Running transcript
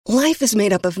Life is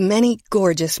made up of many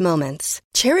gorgeous moments.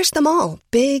 Cherish them all,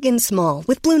 big and small,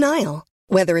 with Blue Nile.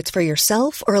 Whether it's for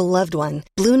yourself or a loved one,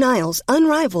 Blue Nile's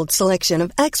unrivaled selection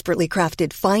of expertly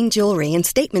crafted fine jewelry and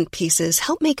statement pieces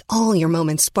help make all your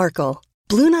moments sparkle.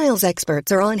 Blue Nile's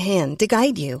experts are on hand to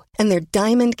guide you, and their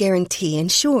diamond guarantee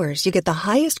ensures you get the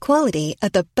highest quality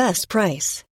at the best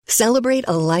price. Celebrate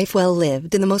a life well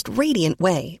lived in the most radiant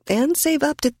way and save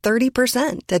up to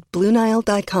 30% at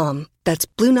BlueNile.com. That's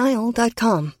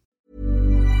BlueNile.com.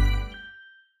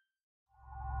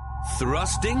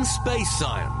 Thrusting space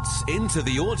science into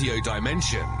the audio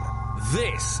dimension.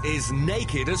 This is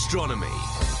Naked Astronomy.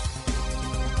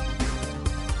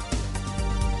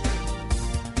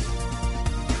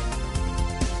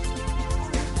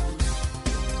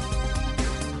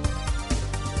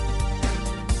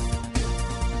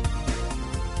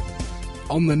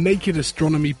 On the Naked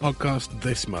Astronomy podcast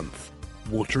this month,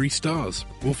 watery stars.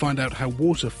 We'll find out how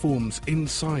water forms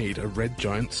inside a red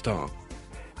giant star.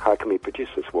 How can we produce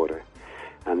this water?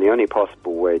 And the only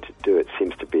possible way to do it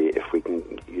seems to be if we can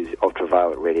use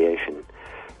ultraviolet radiation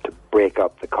to break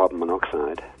up the carbon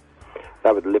monoxide.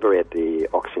 That would liberate the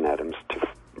oxygen atoms to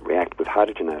react with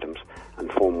hydrogen atoms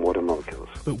and form water molecules.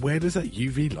 But where does that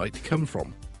UV light come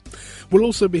from? We'll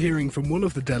also be hearing from one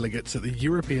of the delegates at the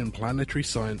European Planetary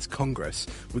Science Congress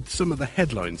with some of the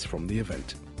headlines from the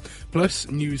event. Plus,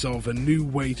 news of a new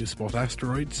way to spot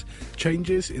asteroids,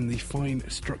 changes in the fine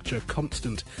structure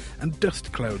constant, and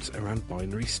dust clouds around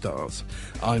binary stars.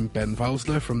 I'm Ben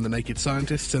Valsler from The Naked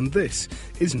Scientists, and this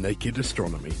is Naked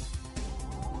Astronomy.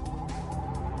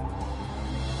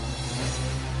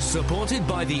 Supported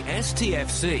by the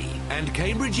STFC and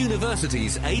Cambridge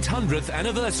University's 800th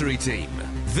anniversary team,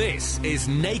 this is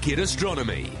Naked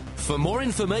Astronomy. For more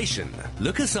information,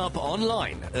 look us up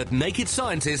online at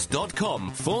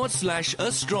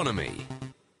nakedscientist.com/astronomy.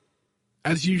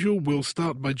 As usual, we'll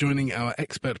start by joining our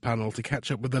expert panel to catch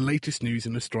up with the latest news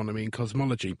in astronomy and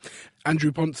cosmology.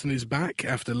 Andrew Pontzen is back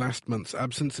after last month's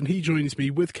absence, and he joins me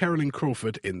with Carolyn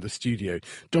Crawford in the studio.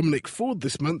 Dominic Ford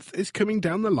this month is coming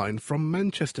down the line from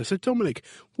Manchester. So, Dominic,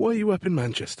 why are you up in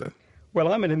Manchester?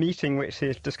 Well, I'm at a meeting which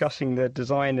is discussing the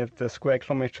design of the Square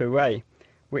Kilometre Array,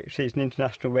 which is an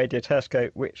international radio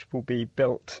telescope which will be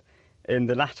built in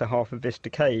the latter half of this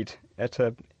decade at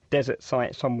a desert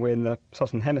site somewhere in the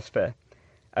southern hemisphere.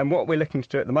 And what we're looking to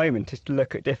do at the moment is to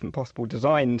look at different possible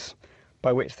designs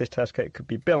by which this telescope could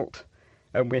be built,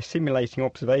 and we're simulating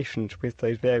observations with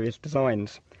those various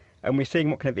designs, and we're seeing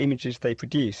what kind of images they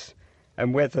produce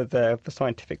and whether they're of the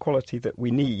scientific quality that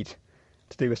we need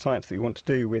to do the science that we want to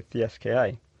do with the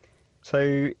SKA.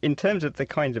 So in terms of the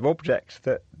kinds of objects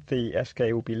that the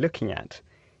SKA will be looking at,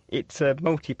 it's a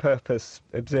multi-purpose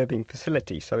observing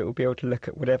facility, so it will be able to look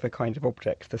at whatever kind of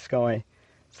objects the sky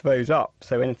throws up,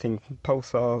 so anything from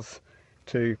pulsars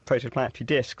to protoplanetary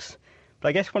disks. But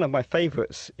I guess one of my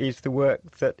favourites is the work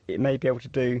that it may be able to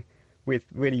do with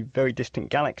really very distant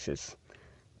galaxies.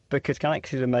 Because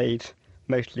galaxies are made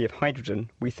mostly of hydrogen,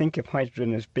 we think of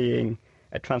hydrogen as being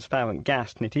a transparent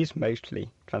gas, and it is mostly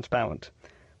transparent.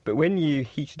 But when you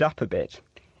heat it up a bit,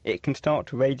 it can start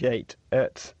to radiate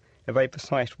at a very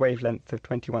precise wavelength of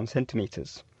 21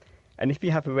 centimetres. And if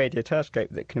you have a radio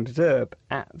telescope that can observe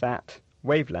at that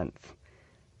wavelength,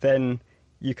 then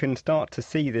you can start to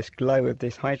see this glow of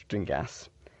this hydrogen gas.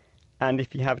 And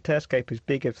if you have a telescope as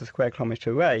big as the Square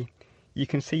Kilometre Array, you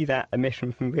can see that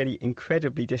emission from really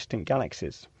incredibly distant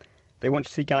galaxies. They want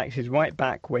to see galaxies right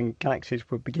back when galaxies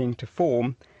were beginning to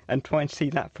form and try and see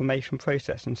that formation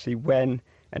process and see when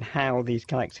and how these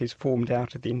galaxies formed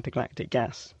out of the intergalactic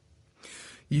gas.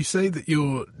 You say that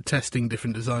you're testing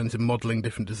different designs and modelling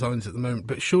different designs at the moment,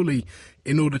 but surely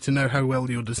in order to know how well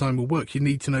your design will work, you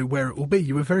need to know where it will be.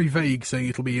 You were very vague saying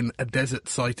it'll be in a desert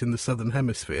site in the southern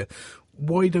hemisphere.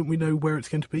 Why don't we know where it's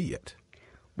going to be yet?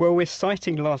 Well, with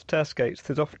sighting large telescopes,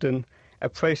 there's often a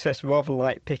process rather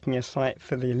like picking a site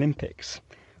for the Olympics,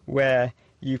 where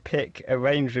you pick a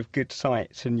range of good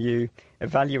sites and you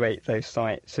evaluate those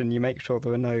sites and you make sure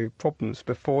there are no problems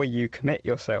before you commit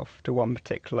yourself to one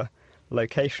particular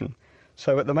location.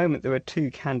 So at the moment there are two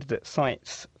candidate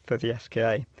sites for the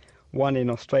SKA, one in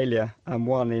Australia and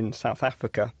one in South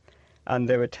Africa, and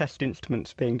there are test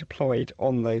instruments being deployed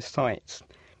on those sites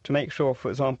to make sure, for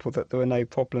example, that there are no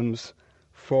problems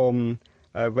from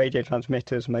radio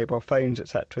transmitters, mobile phones,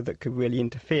 etc., that could really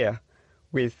interfere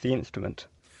with the instrument.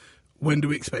 When do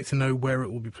we expect to know where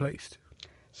it will be placed?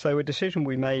 So a decision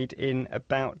will be made in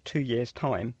about 2 years'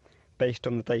 time, based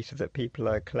on the data that people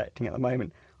are collecting at the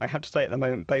moment. I have to say at the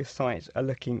moment both sites are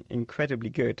looking incredibly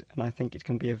good, and I think it's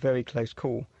going to be a very close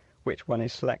call which one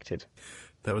is selected.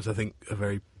 That was, I think, a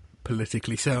very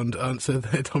politically sound answer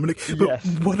there, Dominic. But Yes.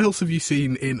 what else have you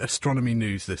seen in astronomy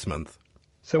news this month?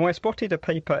 So I spotted a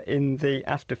paper in the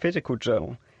Astrophysical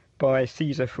Journal by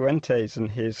Cesar Fuentes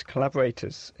and his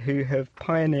collaborators, who have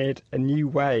pioneered a new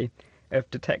way of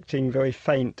detecting very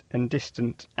faint and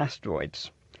distant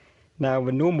asteroids. Now,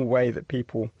 the normal way that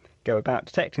people go about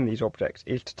detecting these objects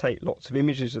is to take lots of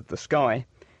images of the sky,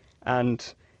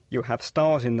 and you'll have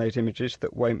stars in those images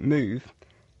that won't move,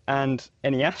 and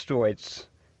any asteroids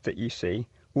that you see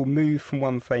will move from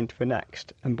one frame to the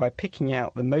next, and by picking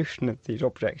out the motion of these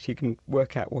objects you can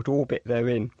work out what orbit they're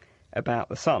in about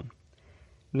the Sun.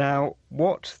 Now,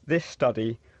 what this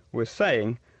study was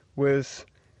saying was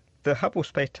the Hubble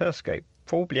Space Telescope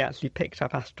probably actually picked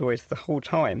up asteroids the whole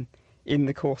time in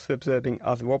the course of observing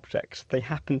other objects. They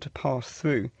happen to pass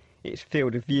through its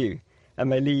field of view, and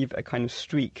they leave a kind of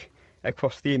streak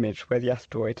across the image where the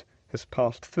asteroid has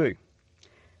passed through.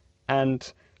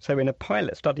 And so in a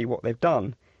pilot study, what they've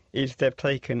done is they've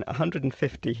taken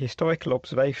 150 historical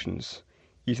observations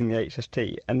using the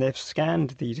HST, and they've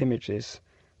scanned these images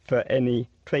for any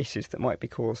traces that might be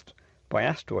caused by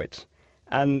asteroids.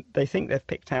 And they think they've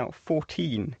picked out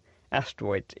 14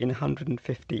 asteroids in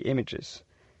 150 images.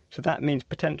 So that means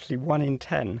potentially 1 in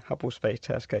 10 Hubble Space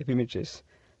Telescope images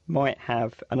might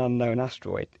have an unknown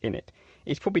asteroid in it.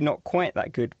 It's probably not quite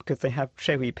that good because they have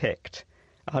cherry-picked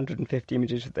 150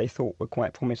 images that they thought were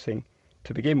quite promising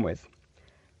to begin with.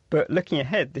 But looking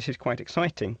ahead, this is quite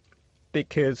exciting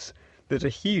because there's a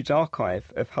huge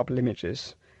archive of Hubble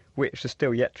images which are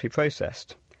still yet to be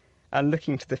processed. And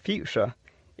looking to the future,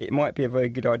 it might be a very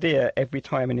good idea every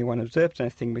time anyone observes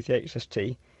anything with the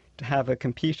HST to have a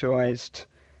computerized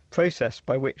process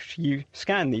by which you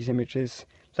scan these images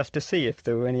just to see if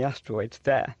there were any asteroids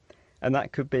there. And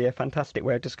that could be a fantastic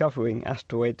way of discovering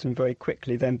asteroids and very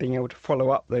quickly then being able to follow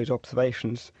up those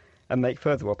observations and make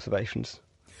further observations.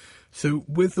 So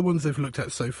with the ones they've looked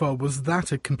at so far, was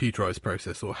that a computerised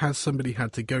process, or has somebody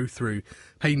had to go through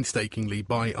painstakingly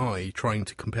by eye trying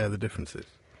to compare the differences?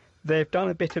 They've done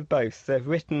a bit of both. They've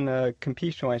written a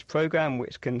computerised program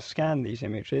which can scan these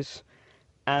images,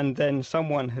 and then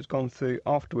someone has gone through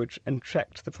afterwards and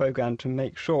checked the program to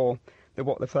make sure that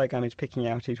what the program is picking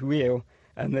out is real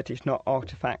and that it's not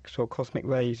artefacts or cosmic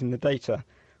rays in the data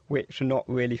which are not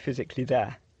really physically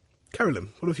there. Carolyn,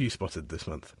 what have you spotted this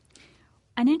month?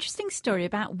 An interesting story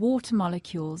about water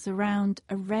molecules around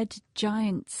a red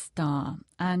giant star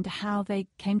and how they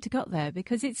came to get there,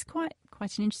 because it's quite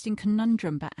an interesting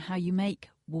conundrum about how you make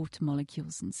water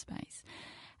molecules in space.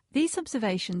 These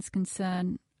observations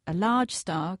concern a large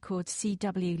star called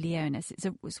CW Leonis.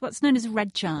 It's what's known as a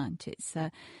red giant. It's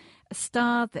a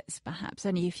star that's perhaps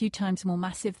only a few times more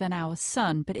massive than our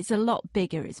sun, but it's a lot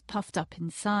bigger. It's puffed up in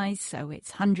size, so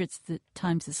it's hundreds of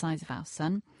times the size of our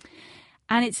sun.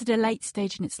 And it's at a late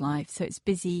stage in its life, so it's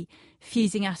busy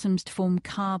fusing atoms to form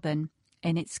carbon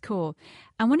in its core.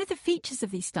 And one of the features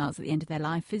of these stars at the end of their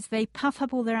life is they puff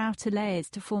up all their outer layers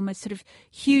to form a sort of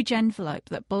huge envelope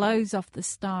that blows off the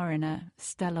star in a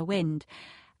stellar wind.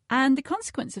 And the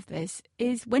consequence of this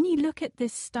is when you look at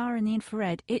this star in the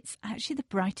infrared, it's actually the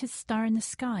brightest star in the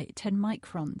sky at 10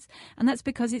 microns. And that's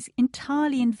because it's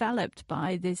entirely enveloped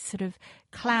by this sort of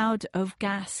cloud of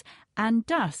gas and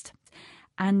dust.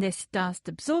 And this dust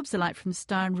absorbs the light from the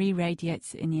star and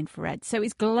re-radiates it in the infrared. So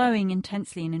it's glowing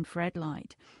intensely in infrared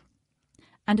light.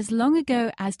 And as long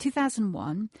ago as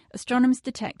 2001, astronomers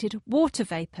detected water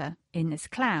vapour in this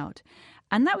cloud.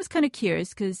 And that was kind of curious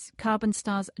because carbon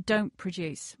stars don't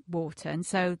produce water. And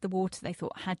so the water, they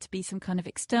thought, had to be some kind of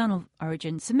external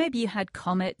origin. So maybe you had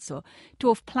comets or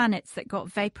dwarf planets that got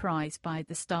vaporised by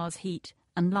the star's heat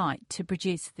and light to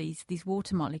produce these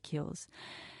water molecules.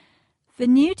 The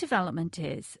new development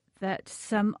is that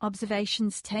some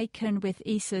observations taken with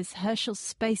ESA's Herschel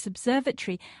Space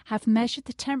Observatory have measured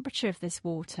the temperature of this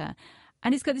water.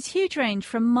 And it's got this huge range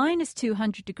from minus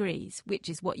 200 degrees, which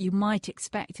is what you might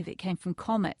expect if it came from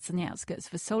comets on the outskirts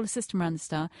of a solar system around the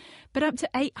star, but up to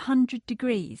 800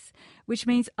 degrees, which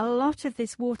means a lot of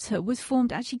this water was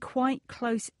formed actually quite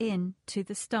close in to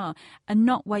the star and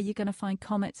not where you're going to find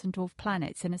comets and dwarf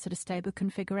planets in a sort of stable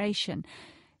configuration.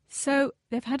 So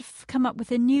they've had to come up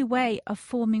with a new way of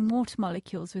forming water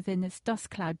molecules within this dust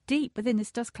cloud, deep within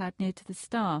this dust cloud near to the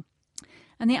star.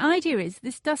 And the idea is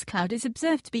this dust cloud is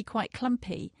observed to be quite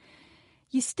clumpy.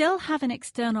 You still have an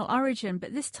external origin,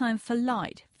 but this time for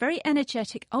light, very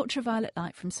energetic ultraviolet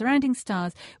light from surrounding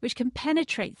stars, which can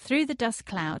penetrate through the dust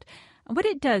cloud. And what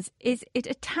it does is it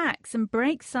attacks and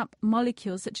breaks up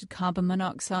molecules such as carbon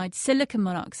monoxide, silicon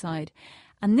monoxide.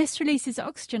 And this releases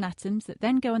oxygen atoms that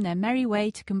then go on their merry way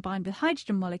to combine with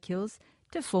hydrogen molecules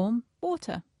to form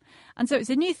water. And so it's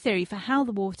a new theory for how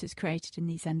the water is created in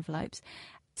these envelopes.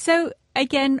 So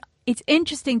again, it's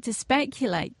interesting to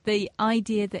speculate the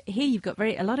idea that here you've got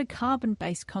a lot of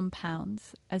carbon-based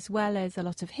compounds as well as a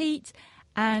lot of heat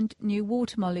and new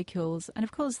water molecules. And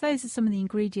of course, those are some of the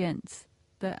ingredients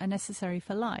that are necessary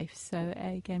for life. So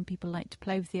again, people like to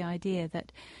play with the idea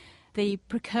that the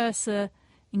precursor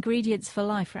ingredients for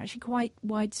life are actually quite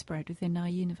widespread within our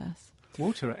universe.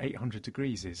 Water at 800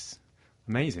 degrees is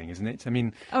amazing, isn't it? I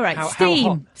mean, all right, how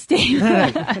steam.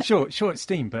 No, sure, it's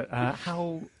steam, but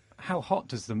how hot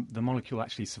does the molecule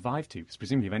actually survive to? Because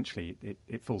presumably eventually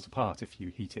it falls apart if you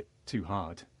heat it too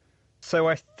hard. So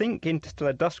I think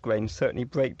interstellar dust grains certainly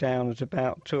break down at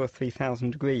about 2,000 or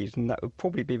 3,000 degrees, and that would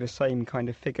probably be the same kind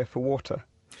of figure for water.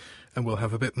 And we'll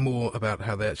have a bit more about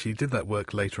how they actually did that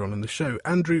work later on in the show.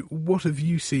 Andrew, what have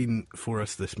you seen for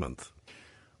us this month?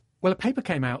 Well, a paper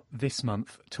came out this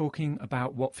month talking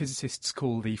about what physicists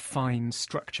call the fine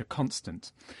structure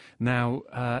constant.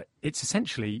 Now, it's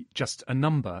essentially just a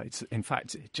number. It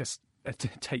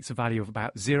takes a value of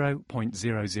about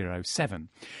 0.007.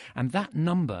 And that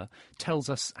number tells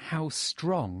us how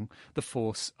strong the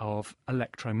force of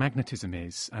electromagnetism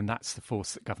is. And that's the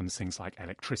force that governs things like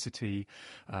electricity,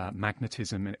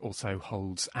 magnetism, and it also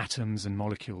holds atoms and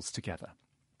molecules together.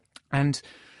 And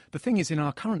the thing is, in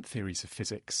our current theories of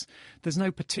physics, there's no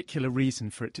particular reason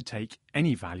for it to take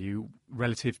any value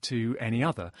relative to any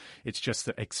other. It's just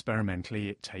that experimentally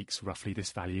it takes roughly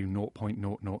this value,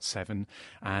 0.007,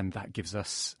 and that gives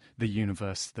us the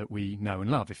universe that we know and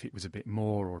love. If it was a bit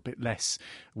more or a bit less,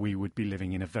 we would be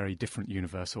living in a very different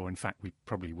universe, or in fact, we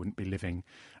probably wouldn't be living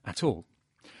at all.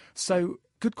 So,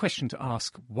 good question to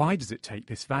ask, why does it take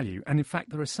this value? And in fact,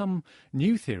 there are some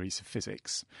new theories of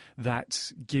physics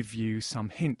that give you some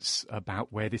hints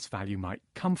about where this value might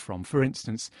come from. For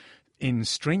instance, in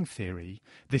string theory,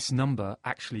 this number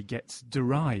actually gets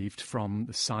derived from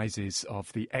the sizes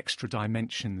of the extra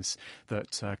dimensions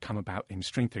that come about in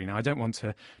string theory. Now, I don't want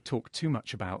to talk too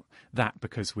much about that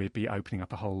because we'd be opening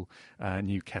up a whole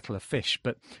new kettle of fish.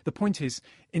 But the point is,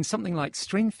 in something like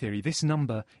string theory, this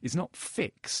number is not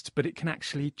fixed, but it can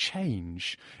actually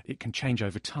change. It can change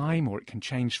over time, or it can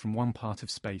change from one part of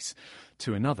space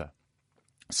to another.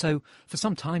 So, for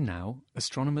some time now,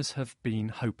 astronomers have been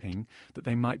hoping that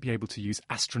they might be able to use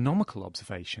astronomical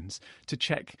observations to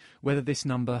check whether this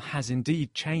number has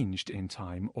indeed changed in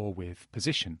time or with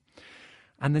position.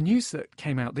 And the news that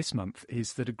came out this month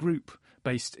is that a group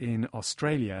based in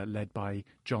Australia, led by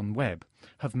John Webb,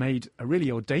 have made a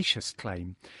really audacious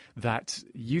claim that,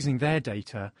 using their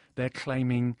data, they're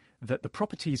claiming that the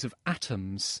properties of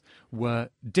atoms were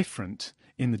different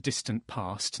in the distant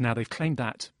past. Now, they've claimed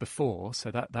that before,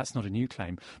 so that's not a new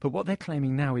claim. But what they're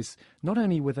claiming now is not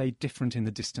only were they different in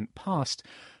the distant past,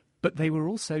 but they were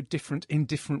also different in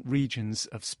different regions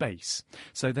of space.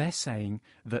 So they're saying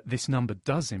that this number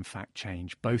does in fact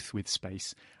change both with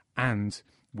space and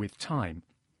with time.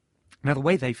 Now, the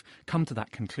way they've come to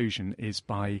that conclusion is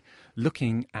by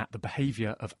looking at the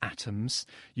behaviour of atoms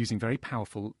using very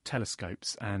powerful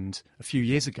telescopes. And a few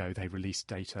years ago, they released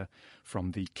data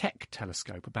from the Keck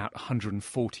telescope, about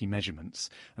 140 measurements.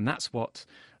 And that's what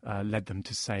led them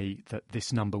to say that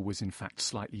this number was in fact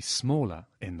slightly smaller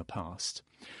in the past.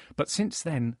 But since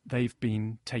then, they've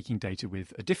been taking data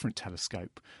with a different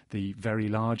telescope, the Very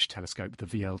Large Telescope, the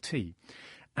VLT.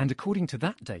 And according to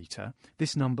that data,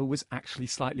 this number was actually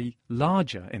slightly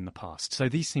larger in the past. So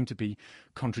these seem to be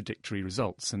contradictory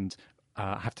results. And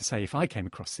I have to say, if I came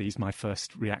across these, my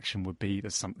first reaction would be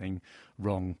there's something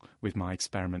wrong with my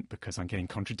experiment because I'm getting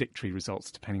contradictory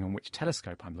results depending on which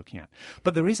telescope I'm looking at.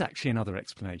 But there is actually another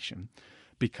explanation,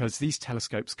 because these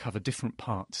telescopes cover different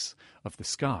parts of the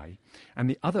sky. And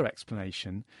the other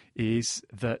explanation is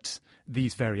that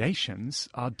these variations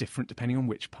are different depending on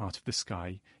which part of the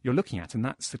sky you're looking at. And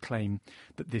that's the claim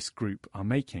that this group are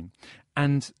making.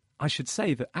 And I should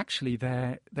say that actually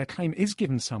their claim is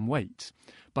given some weight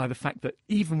by the fact that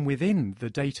even within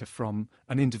the data from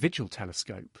an individual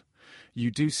telescope,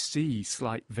 you do see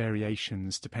slight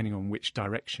variations depending on which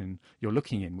direction you're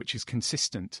looking in, which is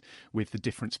consistent with the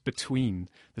difference between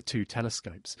the two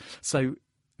telescopes. So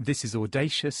this is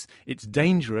audacious. It's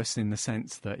dangerous in the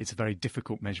sense that it's a very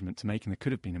difficult measurement to make and there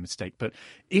could have been a mistake. But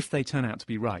if they turn out to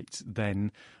be right,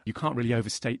 then you can't really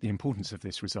overstate the importance of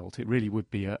this result. It really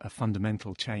would be a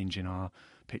fundamental change in our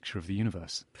picture of the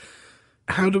universe.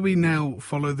 How do we now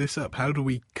follow this up? How do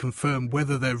we confirm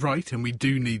whether they're right and we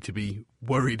do need to be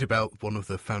worried about one of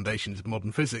the foundations of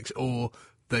modern physics, or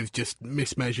they've just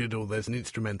mismeasured or there's an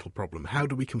instrumental problem? How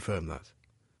do we confirm that?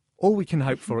 All we can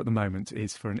hope for at the moment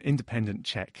is for an independent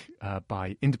check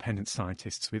by independent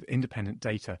scientists with independent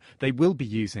data. They will be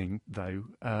using, though,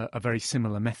 a very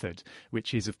similar method,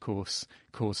 which is, of course,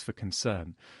 cause for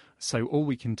concern. So all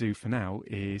we can do for now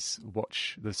is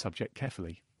watch the subject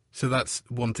carefully. So that's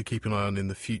one to keep an eye on in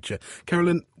the future.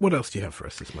 Carolyn, what else do you have for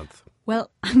us this month? Well,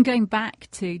 I'm going back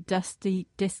to dusty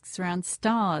disks around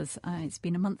stars. It's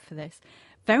been a month for this.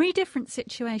 Very different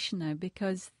situation, though,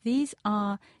 because these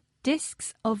are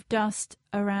disks of dust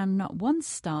around not one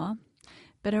star,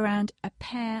 but around a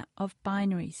pair of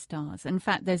binary stars. In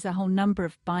fact, there's a whole number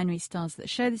of binary stars that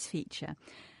show this feature.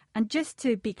 And just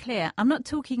to be clear, I'm not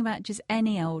talking about just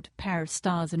any old pair of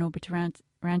stars in orbit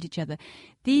around each other.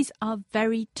 These are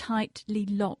very tightly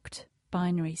locked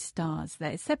binary stars.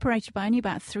 They're separated by only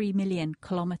about 3 million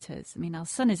kilometres. I mean, our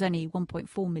sun is only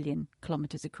 1.4 million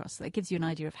kilometres across, so that gives you an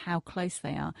idea of how close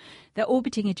they are. They're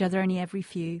orbiting each other only every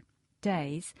few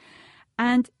days.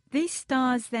 And these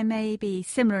stars, they may be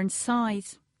similar in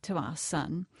size to our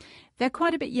sun. They're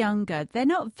quite a bit younger. They're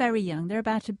not very young. They're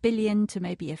about 1 billion to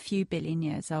maybe a few billion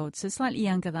years old, so slightly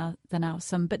younger than our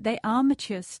sun, but they are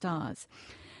mature stars.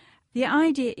 The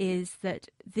idea is that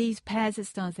these pairs of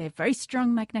stars, they have very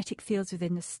strong magnetic fields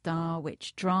within the star,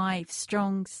 which drive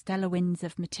strong stellar winds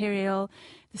of material.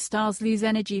 The stars lose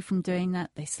energy from doing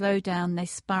that. They slow down. They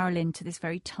spiral into this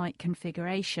very tight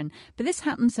configuration. But this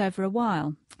happens over a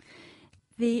while.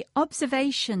 The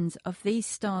observations of these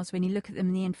stars, when you look at them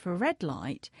in the infrared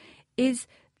light, is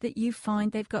that you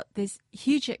find they've got this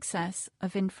huge excess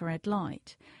of infrared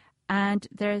light. And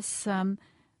there's some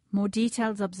more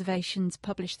detailed observations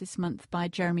published this month by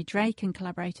Jeremy Drake and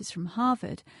collaborators from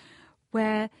Harvard,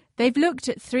 where they've looked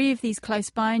at 3 of these close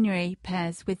binary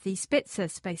pairs with the Spitzer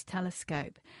Space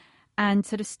Telescope and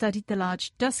sort of studied the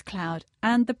large dust cloud.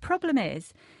 And the problem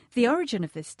is the origin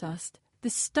of this dust. The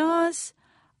stars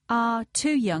are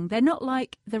too young. They're not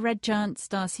like the red giant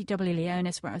star CW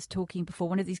Leonis, where I was talking before,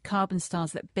 one of these carbon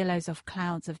stars that billows off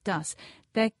clouds of dust.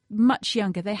 They're much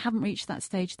younger. They haven't reached that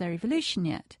stage of their evolution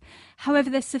yet. However,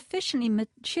 they're sufficiently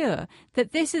mature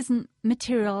that this isn't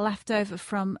material left over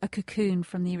from a cocoon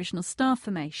from the original star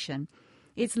formation.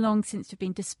 It's long since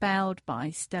been dispelled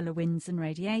by stellar winds and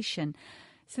radiation.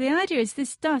 So the idea is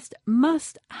this dust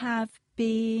must have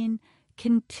been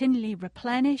continually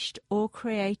replenished or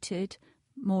created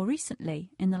more recently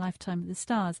in the lifetime of the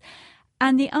stars.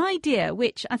 And the idea,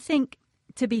 which I think,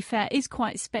 to be fair, is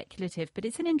quite speculative, but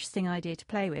it's an interesting idea to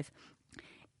play with,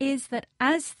 is that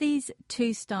as these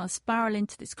 2 stars spiral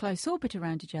into this close orbit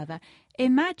around each other,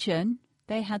 imagine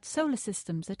they had solar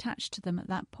systems attached to them at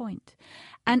that point.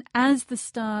 And as the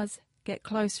stars get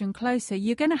closer and closer,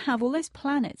 you're going to have all those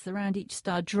planets around each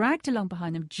star dragged along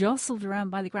behind them, jostled around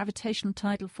by the gravitational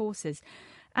tidal forces.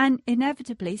 And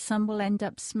inevitably, some will end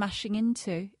up smashing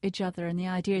into each other. And the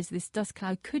idea is this dust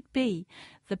cloud could be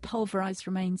the pulverized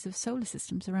remains of solar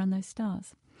systems around those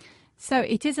stars. So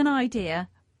it is an idea,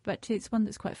 but it's one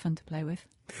that's quite fun to play with.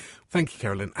 Thank you,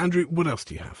 Carolyn. Andrew, what else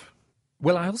do you have?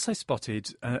 Well, I also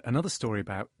spotted another story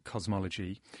about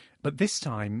cosmology, but this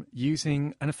time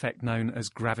using an effect known as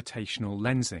gravitational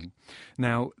lensing.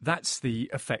 Now, that's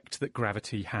the effect that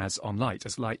gravity has on light.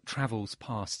 As light travels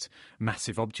past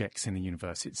massive objects in the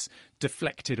universe, it's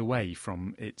deflected away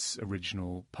from its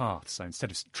original path. So instead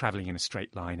of travelling in a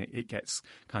straight line, it gets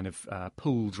kind of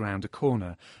pulled round a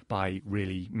corner by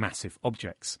really massive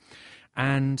objects.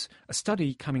 And a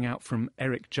study coming out from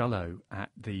Eric Jullo at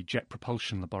the Jet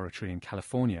Propulsion Laboratory in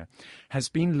California has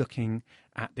been looking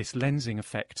at this lensing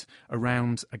effect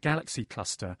around a galaxy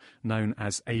cluster known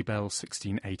as Abell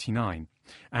 1689.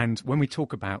 And when we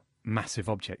talk about massive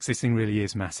objects, this thing really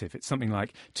is massive. It's something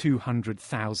like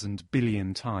 200,000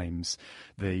 billion times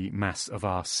the mass of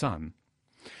our sun.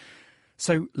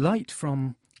 So light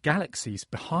from galaxies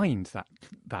behind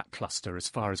that cluster, as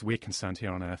far as we're concerned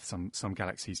here on Earth, some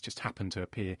galaxies just happen to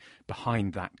appear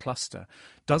behind that cluster,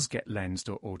 does get lensed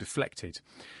or deflected.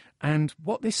 And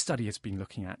what this study has been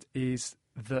looking at is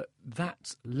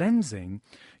that lensing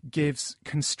gives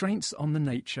constraints on the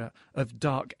nature of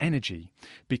dark energy,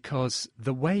 because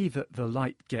the way that the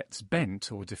light gets bent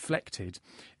or deflected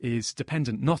is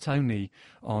dependent not only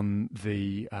on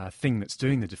the thing that's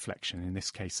doing the deflection, in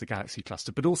this case the galaxy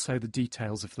cluster, but also the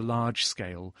details of the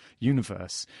large-scale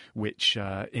universe, which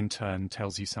in turn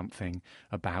tells you something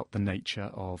about the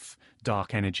nature of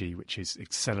dark energy, which is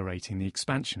accelerating the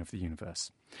expansion of the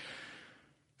universe.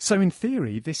 So in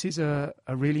theory, this is a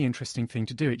really interesting thing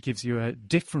to do. It gives you a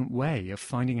different way of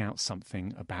finding out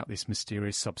something about this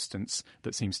mysterious substance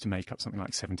that seems to make up something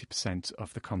like 70%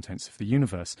 of the contents of the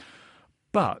universe.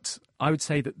 But I would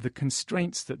say that the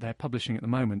constraints that they're publishing at the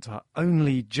moment are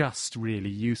only just really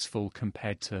useful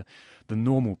compared to the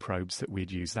normal probes that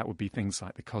we'd use. That would be things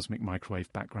like the cosmic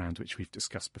microwave background, which we've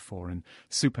discussed before, and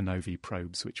supernovae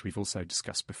probes, which we've also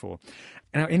discussed before.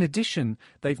 Now, in addition,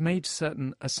 they've made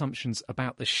certain assumptions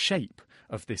about the shape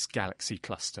of this galaxy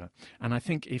cluster. And I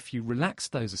think if you relax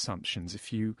those assumptions,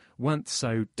 if you weren't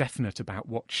so definite about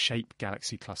what shape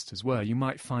galaxy clusters were, you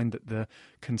might find that the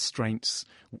constraints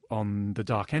on the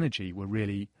dark energy were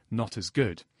really not as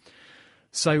good.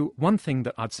 So one thing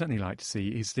that I'd certainly like to see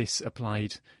is this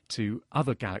applied to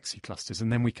other galaxy clusters,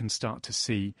 and then we can start to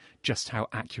see just how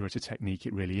accurate a technique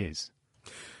it really is.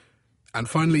 And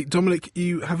finally, Dominic,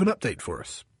 you have an update for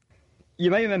us. You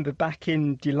may remember back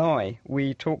in July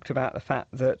we talked about the fact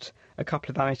that a couple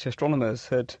of amateur astronomers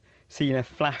had seen a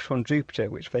flash on Jupiter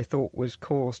which they thought was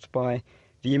caused by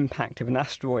the impact of an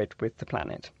asteroid with the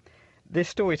planet. This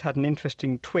story's had an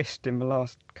interesting twist in the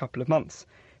last couple of months,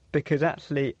 because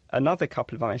actually another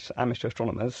couple of amateur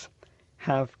astronomers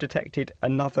have detected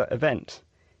another event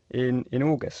in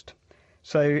August.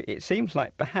 So it seems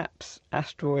like perhaps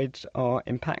asteroids are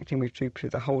impacting with Jupiter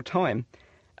the whole time,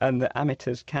 and that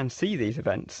amateurs can see these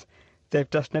events. They've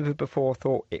just never before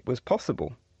thought it was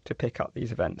possible to pick up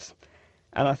these events.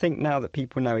 And I think now that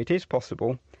people know it is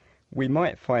possible, we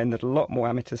might find that a lot more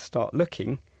amateurs start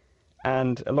looking,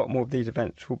 and a lot more of these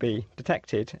events will be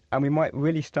detected, and we might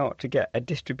really start to get a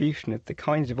distribution of the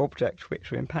kinds of objects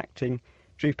which are impacting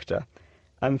Jupiter.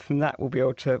 And from that we'll be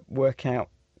able to work out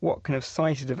what kind of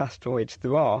sizes of asteroids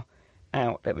there are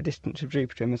out at the distance of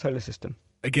Jupiter in the solar system.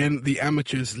 Again, the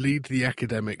amateurs lead the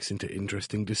academics into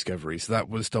interesting discoveries. That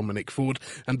was Dominic Ford,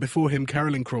 and before him,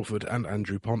 Carolyn Crawford and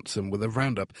Andrew Pontzen with a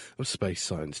roundup of space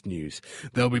science news.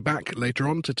 They'll be back later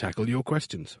on to tackle your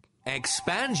questions.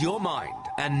 Expand your mind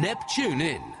and Neptune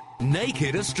in.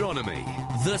 Naked Astronomy,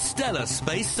 the stellar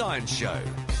space science show.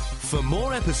 For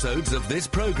more episodes of this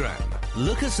program,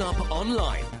 look us up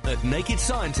online at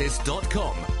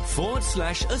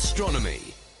nakedscientist.com/astronomy.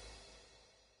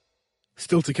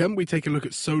 Still to come, we take a look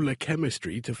at solar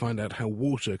chemistry to find out how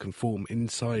water can form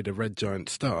inside a red giant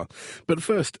star. But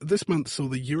first, this month saw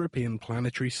the European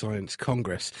Planetary Science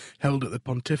Congress held at the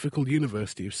Pontifical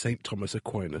University of St. Thomas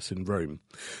Aquinas in Rome.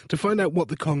 To find out what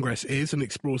the Congress is and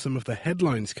explore some of the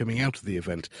headlines coming out of the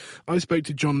event, I spoke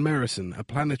to John Merrison, a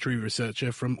planetary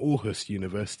researcher from Aarhus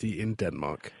University in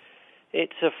Denmark.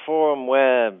 It's a forum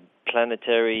where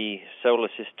planetary solar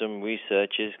system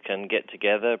researchers can get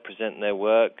together, present their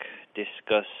work,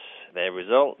 discuss their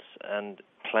results, and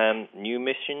plan new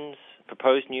missions,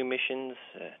 propose new missions,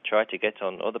 try to get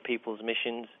on other people's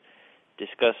missions,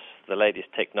 discuss the latest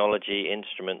technology,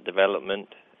 instrument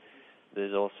development.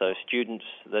 There's also students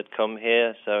that come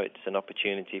here, so it's an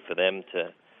opportunity for them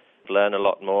to learn a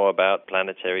lot more about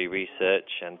planetary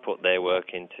research and put their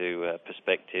work into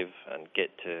perspective and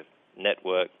get to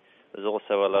network. There's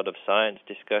also a lot of science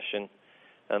discussion,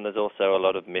 and there's also a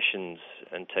lot of missions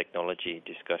and technology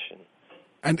discussion.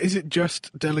 And is it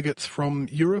just delegates from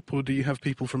Europe, or do you have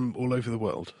people from all over the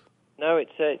world? No,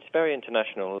 it's very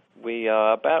international. We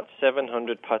are about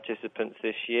 700 participants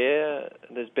this year.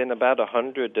 There's been about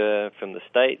 100 from the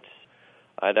States.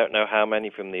 I don't know how many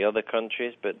from the other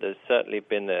countries, but there's certainly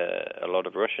been a lot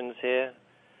of Russians here.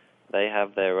 They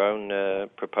have their own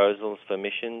proposals for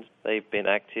missions. They've been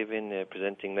active in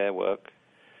presenting their work.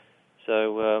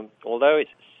 So although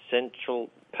its central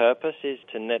purpose is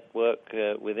to network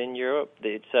within Europe,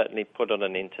 it's certainly put on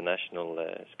an international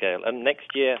scale. And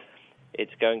next year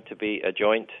it's going to be a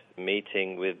joint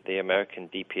meeting with the American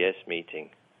DPS meeting.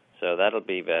 So that'll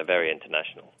be very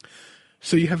international.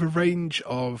 So you have a range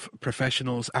of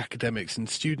professionals, academics and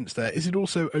students there. Is it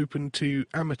also open to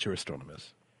amateur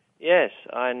astronomers? Yes,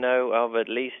 I know of at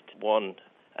least one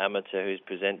amateur who's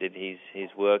presented his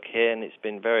work here, and it's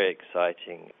been very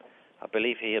exciting. I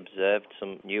believe he observed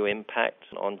some new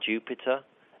impacts on Jupiter,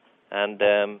 and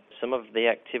some of the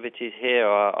activities here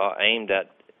are aimed at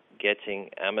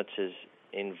getting amateurs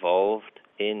involved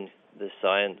in the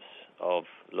science of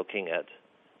looking at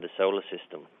the solar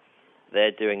system. They're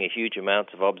doing a huge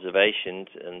amount of observations,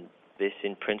 and this,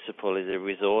 in principle, is a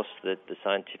resource that the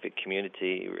scientific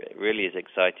community really is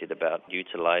excited about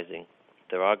utilizing.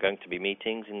 There are going to be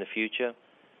meetings in the future.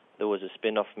 There was a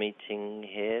spin-off meeting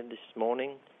here this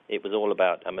morning. It was all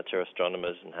about amateur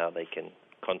astronomers and how they can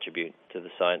contribute to the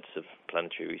science of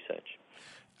planetary research.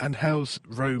 And how's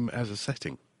Rome as a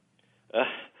setting?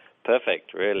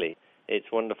 Perfect, really.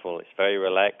 It's wonderful. It's very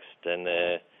relaxed, and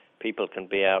people can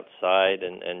be outside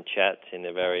and chat in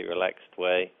a very relaxed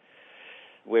way.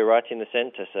 We're right in the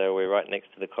center, so we're right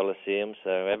next to the Colosseum,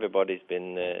 so everybody's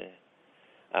been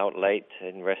out late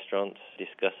in restaurants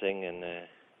discussing, and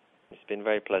it's been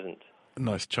very pleasant. A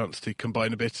nice chance to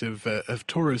combine a bit of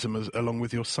tourism along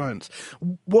with your science.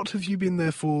 What have you been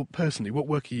there for personally? What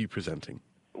work are you presenting?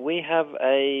 We have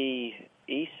a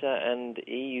ESA and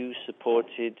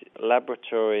EU-supported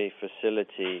laboratory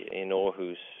facility in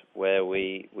Aarhus where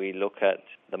we look at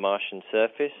the Martian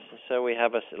surface. So we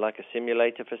have a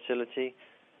simulator facility,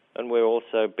 and we're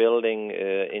also building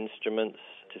instruments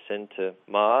to send to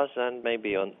Mars and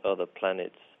maybe on other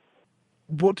planets.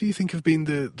 What do you think have been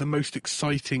the most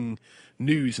exciting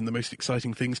news and the most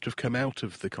exciting things to have come out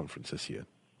of the conference this year?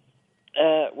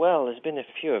 Well, there's been a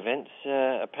few events.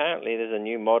 Apparently there's a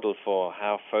new model for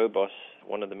how Phobos,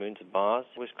 one of the moons of Mars,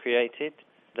 was created.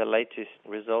 The latest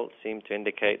results seem to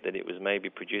indicate that it was maybe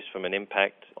produced from an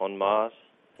impact on Mars.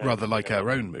 Rather like our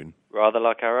own moon. Rather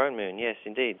like our own moon, yes,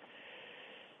 indeed.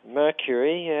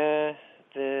 Mercury,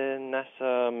 the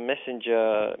NASA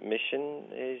Messenger mission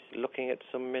is looking at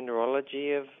some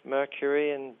mineralogy of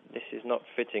Mercury, and this is not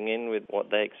fitting in with what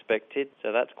they expected,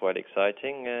 so that's quite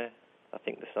exciting. I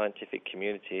think the scientific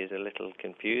community is a little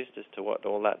confused as to what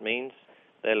all that means.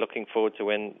 They're looking forward to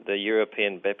when the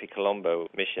European Bepi Colombo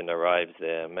mission arrives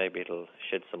there. Maybe it'll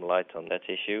shed some light on that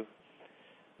issue.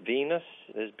 Venus,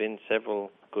 there's been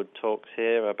several good talks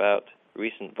here about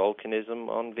recent volcanism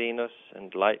on Venus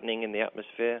and lightning in the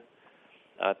atmosphere.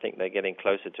 I think they're getting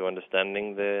closer to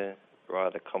understanding the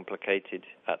rather complicated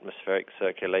atmospheric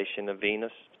circulation of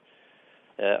Venus.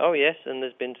 Oh yes, and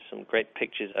there's been some great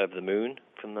pictures of the moon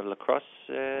from the Lacrosse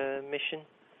mission.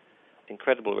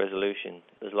 Incredible resolution.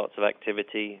 There's lots of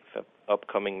activity for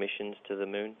upcoming missions to the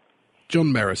moon. John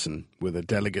Merrison with a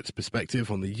delegate's perspective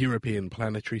on the European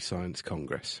Planetary Science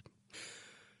Congress.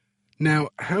 Now,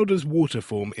 how does water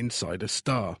form inside a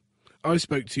star? I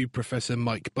spoke to Professor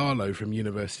Mike Barlow from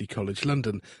University College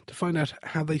London to find out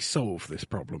how they solve this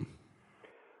problem.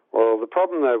 Well, the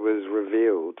problem that was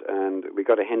revealed, and we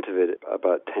got a hint of it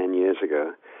about 10 years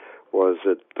ago, was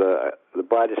that the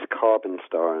brightest carbon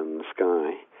star in the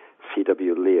sky,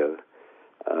 CW Leo,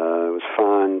 was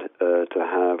found to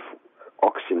have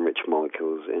oxygen-rich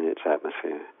molecules in its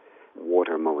atmosphere,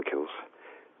 water molecules,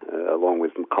 along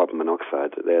with carbon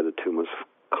monoxide. They're the two most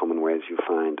common ways you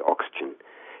find oxygen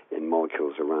in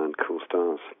molecules around cool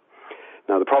stars.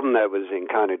 Now, the problem that was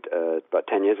encountered about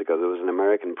 10 years ago, there was an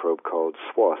American probe called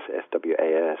SWAS,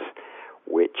 S-W-A-S,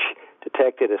 which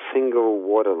detected a single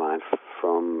water line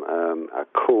from a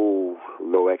cool,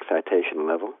 low excitation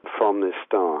level from this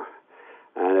star.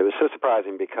 And it was so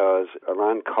surprising because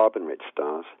around carbon-rich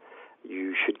stars,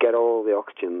 you should get all the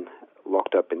oxygen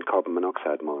locked up in carbon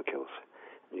monoxide molecules.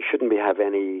 You shouldn't have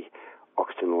any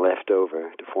oxygen left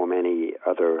over to form any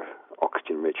other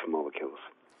oxygen-rich molecules.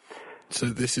 So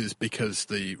this is because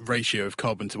the ratio of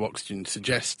carbon to oxygen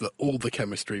suggests that all the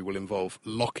chemistry will involve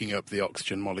locking up the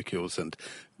oxygen molecules, and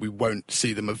we won't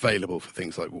see them available for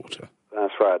things like water.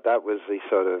 That's right. That was the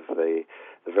sort of the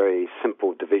very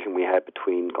simple division we had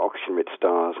between oxygen-rich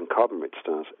stars and carbon-rich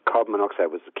stars. Carbon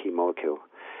monoxide was the key molecule.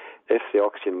 If the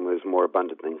oxygen was more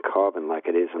abundant than carbon, like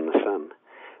it is in the sun,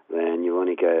 then you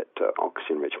only get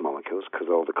oxygen-rich molecules because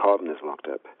all the carbon is locked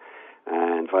up.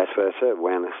 And vice versa,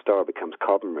 when a star becomes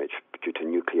carbon-rich due to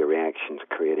nuclear reactions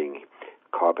creating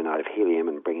carbon out of helium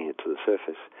and bringing it to the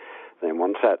surface, then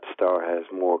once that star has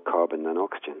more carbon than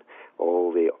oxygen,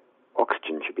 all the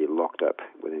oxygen should be locked up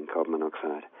within carbon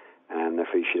monoxide. And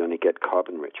therefore you should only get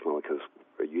carbon-rich molecules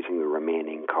using the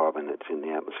remaining carbon that's in the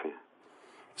atmosphere.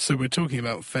 So we're talking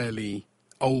about fairly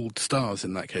old stars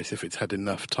in that case, if it's had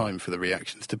enough time for the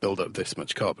reactions to build up this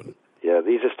much carbon. Yeah,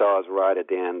 these are stars right at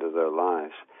the end of their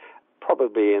lives.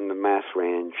 Probably in the mass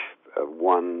range of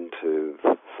 1 to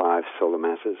 5 solar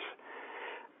masses.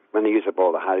 When they use up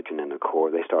all the hydrogen in the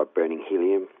core, they start burning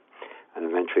helium, and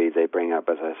eventually they bring up,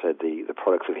 as I said, the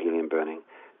products of helium burning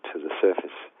to the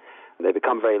surface. They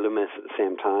become very luminous at the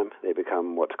same time. They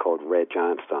become what's called red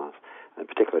giant stars, a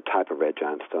particular type of red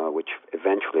giant star, which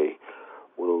eventually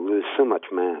will lose so much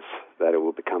mass that it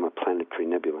will become a planetary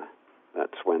nebula.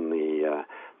 That's when the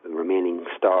remaining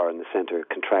star in the center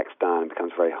contracts down and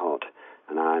becomes very hot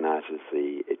and ionizes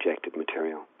the ejected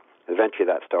material. Eventually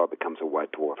that star becomes a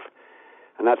white dwarf.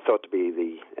 And that's thought to be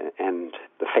the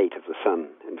fate of the Sun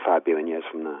in 5 billion years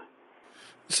from now.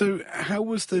 So how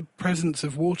was the presence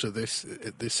of water, this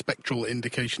spectral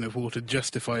indication of water,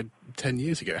 justified 10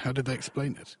 years ago? How did they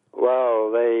explain it?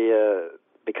 Well,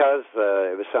 because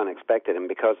it was so unexpected, and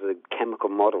because the chemical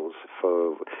models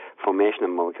for formation of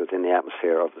molecules in the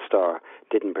atmosphere of the star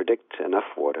didn't predict enough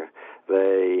water,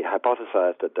 they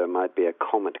hypothesized that there might be a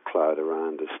comet cloud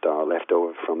around the star left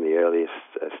over from the earliest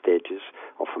stages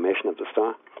of formation of the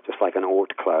star. just like an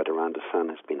Oort cloud around the sun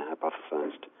has been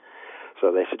hypothesized.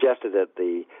 So they suggested that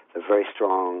the very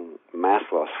strong mass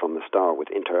loss from the star was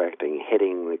interacting,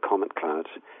 hitting the comet clouds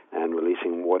and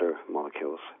releasing water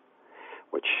molecules,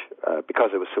 which, because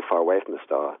it was so far away from the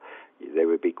star, they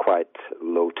would be quite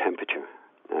low temperature.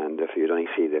 And if you'd only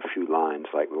see the few lines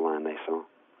like the line they saw.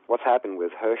 What's happened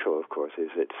with Herschel, of course, is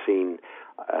it's seen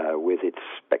with its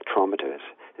spectrometers,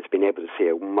 it's been able to see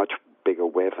a much bigger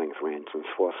wavelength range than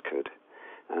SWOS could.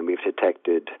 And we've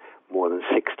detected more than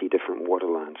 60 different water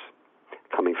lines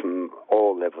coming from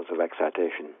all levels of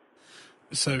excitation.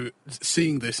 So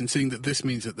seeing this and seeing that this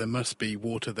means that there must be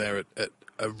water there at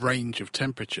a range of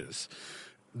temperatures,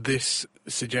 this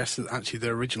suggests that actually the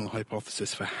original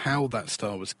hypothesis for how that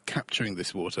star was capturing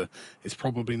this water is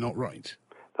probably not right.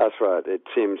 That's right.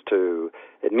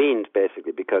 It means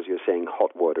basically, because you're saying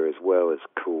hot water as well as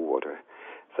cool water,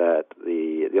 that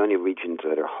the only regions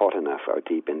that are hot enough are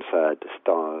deep inside the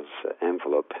star's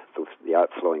envelope, the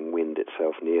outflowing wind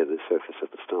itself near the surface of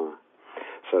the star.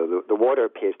 So the water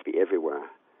appears to be everywhere.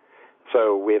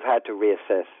 So we've had to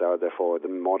reassess, therefore, the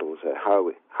models.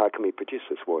 How can we produce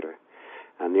this water?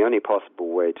 And the only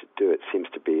possible way to do it seems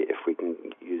to be if we can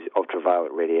use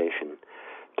ultraviolet radiation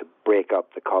to break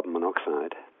up the carbon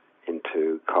monoxide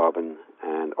into carbon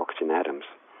and oxygen atoms.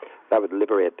 That would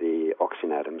liberate the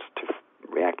oxygen atoms to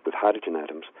react with hydrogen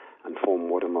atoms and form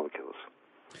water molecules.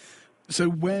 So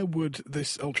where would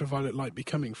this ultraviolet light be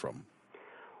coming from?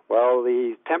 Well,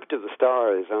 the temperature of the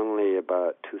star is only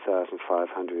about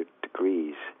 2,500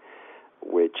 degrees,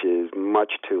 which is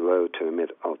much too low to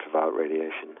emit ultraviolet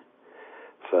radiation.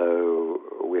 So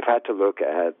we've had to look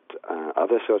at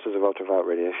other sources of ultraviolet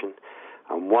radiation.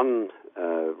 And one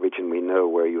region we know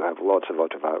where you have lots of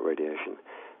ultraviolet radiation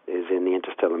is in the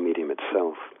interstellar medium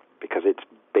itself, because it's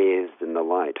bathed in the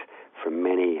light from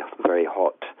many very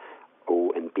hot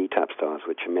O and B type stars,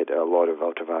 which emit a lot of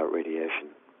ultraviolet radiation.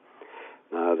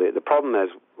 Now, the problem as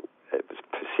it was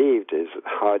perceived is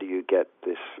how do you get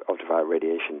this ultraviolet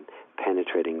radiation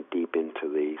penetrating deep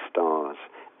into the star's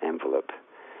envelope?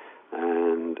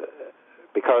 And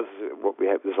because what we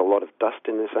have, there's a lot of dust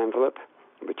in this envelope,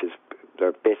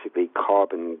 they're basically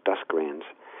carbon dust grains,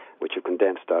 which are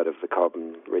condensed out of the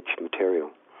carbon-rich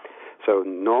material. So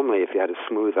normally, if you had a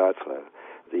smooth outflow,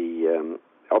 the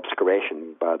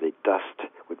obscuration by the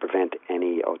dust would prevent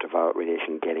any ultraviolet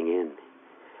radiation getting in.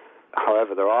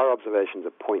 However, there are observations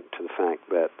that point to the fact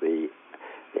that the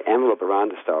envelope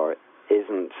around the star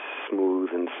isn't smooth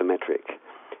and symmetric.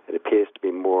 It appears to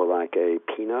be more like a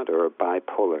peanut or a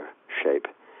bipolar shape.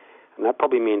 And that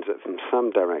probably means that from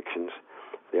some directions,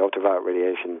 the ultraviolet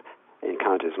radiation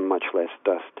encounters much less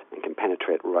dust and can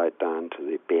penetrate right down to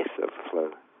the base of the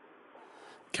flow.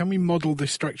 Can we model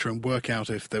this structure and work out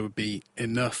if there would be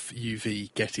enough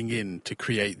UV getting in to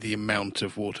create the amount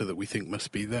of water that we think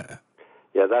must be there?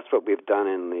 Yeah, that's what we've done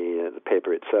in the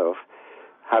paper itself.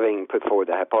 Having put forward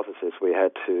the hypothesis, we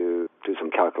had to do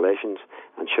some calculations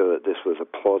and show that this was a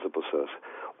plausible source.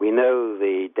 We know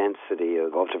the density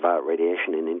of ultraviolet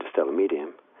radiation in interstellar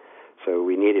medium, so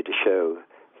we needed to show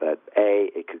that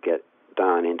A, it could get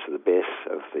down into the base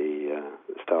of the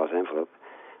star's envelope,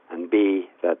 and B,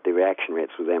 that the reaction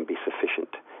rates would then be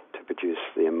sufficient to produce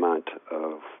the amount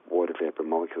of water vapor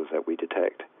molecules that we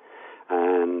detect.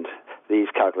 And these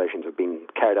calculations have been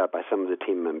carried out by some of the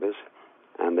team members,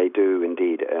 and they do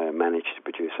indeed manage to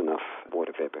produce enough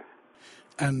water vapor.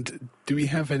 And do we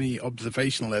have any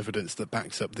observational evidence that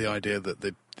backs up the idea that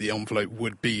the envelope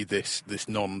would be this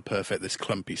non-perfect, this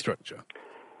clumpy structure?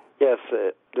 Yes,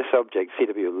 this object,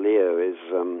 CW Leo,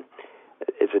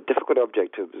 is a difficult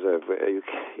object to observe. You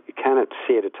cannot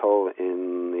see it at all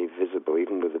in the visible,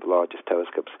 even with the largest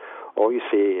telescopes. All you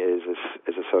see is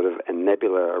a sort of a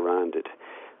nebula around it,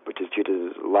 which is due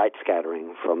to light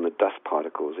scattering from the dust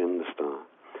particles in the star.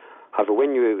 However,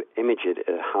 when you image it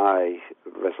at high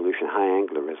resolution, high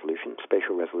angular resolution,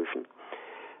 spatial resolution,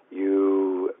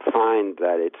 you find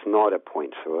that it's not a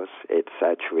point source. It's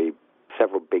actually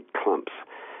several big clumps.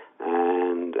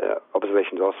 And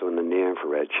observations also in the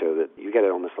near-infrared show that you get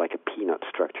it almost like a peanut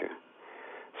structure.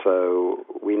 So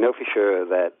we know for sure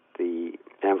that the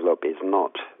envelope is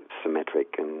not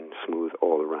symmetric and smooth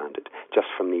all around it, just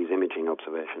from these imaging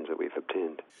observations that we've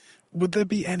obtained. Would there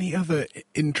be any other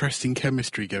interesting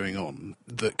chemistry going on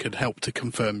that could help to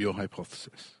confirm your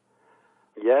hypothesis?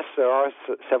 Yes, there are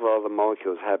several other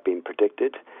molecules have been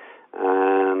predicted,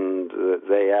 and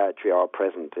they actually are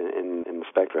present in the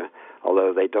spectra,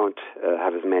 although they don't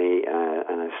have as many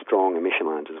and as strong emission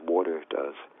lines as water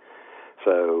does.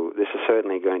 So this is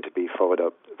certainly going to be followed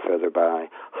up further by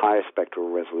higher spectral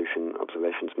resolution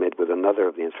observations made with another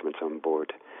of the instruments on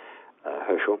board,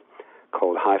 Herschel.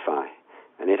 called HiFi,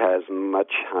 and it has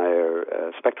much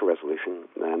higher spectral resolution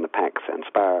than the PAX and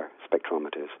SPAR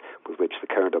spectrometers with which the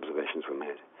current observations were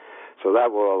made. So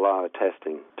that will allow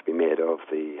testing to be made of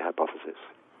the hypothesis.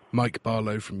 Mike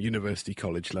Barlow from University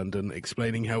College London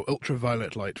explaining how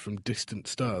ultraviolet light from distant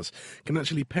stars can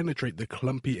actually penetrate the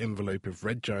clumpy envelope of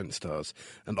red giant stars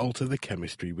and alter the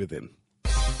chemistry within.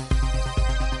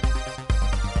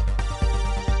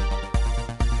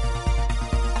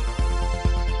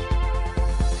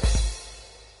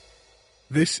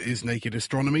 This is Naked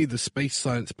Astronomy, the space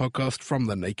science podcast from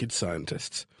the Naked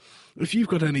Scientists. If you've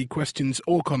got any questions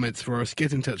or comments for us,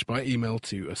 get in touch by email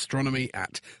to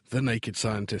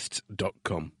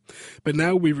astronomy@thenakedscientists.com. But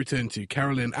now we return to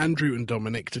Carolyn, Andrew and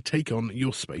Dominic to take on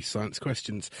your space science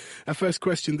questions. Our first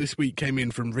question this week came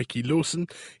in from Ricky Lawson.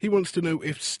 He wants to know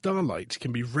if starlight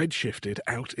can be redshifted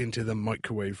out into the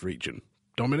microwave region.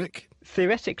 Dominic?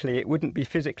 Theoretically, it wouldn't be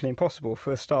physically impossible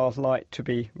for a star's light to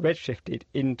be redshifted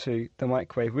into the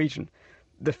microwave region.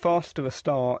 The faster a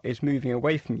star is moving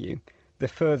away from you, the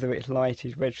further its light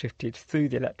is redshifted through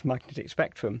the electromagnetic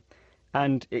spectrum,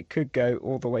 and it could go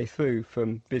all the way through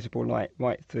from visible light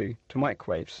right through to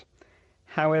microwaves.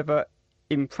 However,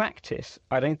 in practice,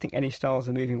 I don't think any stars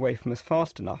are moving away from us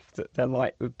fast enough that their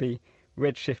light would be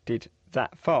redshifted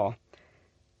that far.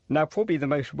 Now, probably the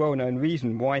most well-known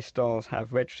reason why stars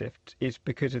have redshift is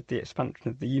because of the expansion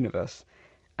of the universe,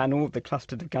 and all the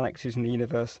clusters of galaxies in the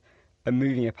universe are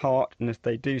moving apart, and as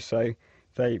they do so,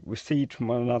 they recede from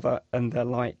one another and their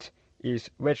light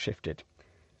is redshifted.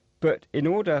 But in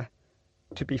order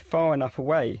to be far enough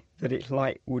away that its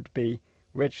light would be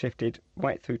redshifted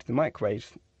right through to the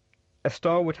microwaves, a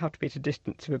star would have to be at a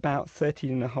distance of about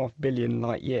 13.5 billion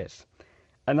light years.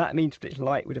 And that means that its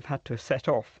light would have had to have set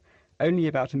off only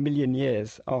about 1 million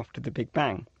years after the Big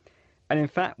Bang. And in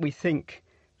fact, we think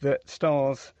that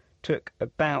stars took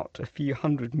about a few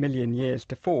 100 million years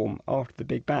to form after the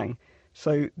Big Bang.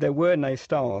 So there were no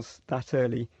stars that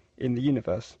early in the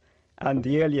universe, and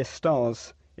the earliest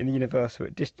stars in the universe were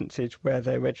at distances where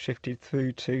they redshifted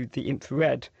through to the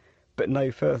infrared, but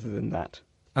no further than that.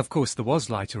 Of course, there was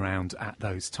light around at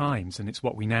those times, and it's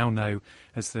what we now know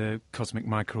as the cosmic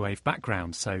microwave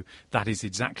background. So that is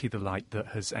exactly the light that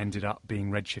has ended up being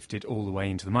redshifted all the way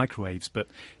into the microwaves, but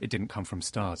it didn't come from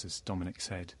stars, as Dominic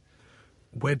said.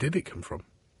 Where did it come from?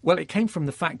 Well, it came from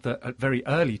the fact that at very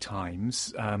early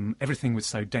times, everything was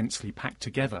so densely packed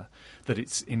together that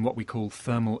it's in what we call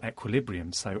thermal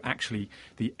equilibrium. So actually,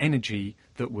 the energy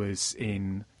that was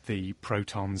in the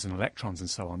protons and electrons and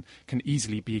so on can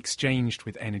easily be exchanged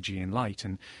with energy and light,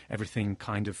 and everything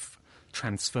kind of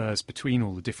transfers between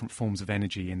all the different forms of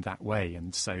energy in that way.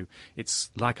 And so it's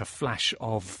like a flash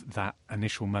of that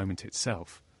initial moment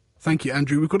itself. Thank you,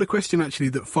 Andrew. We've got a question actually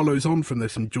that follows on from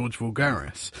this from George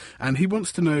Vulgaris, and he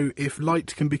wants to know if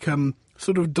light can become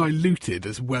sort of diluted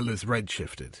as well as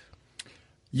redshifted.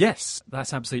 Yes,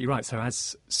 that's absolutely right. So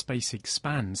as space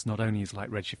expands, not only is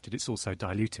light redshifted, it's also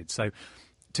diluted. So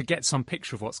to get some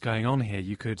picture of what's going on here,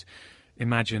 you could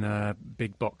imagine a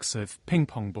big box of ping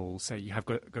pong balls. So you have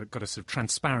got a sort of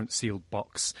transparent sealed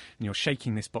box, and you're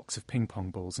shaking this box of ping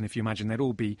pong balls. And if you imagine they'd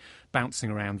all be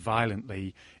bouncing around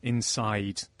violently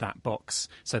inside that box,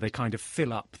 so they kind of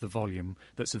fill up the volume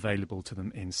that's available to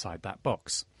them inside that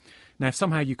box. Now, if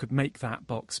somehow you could make that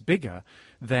box bigger,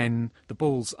 then the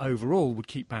balls overall would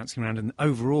keep bouncing around, and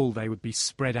overall they would be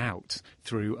spread out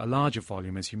through a larger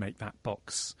volume as you make that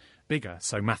box bigger.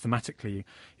 So mathematically,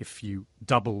 if you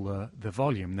double the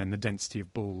volume, then the density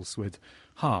of balls would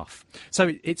half.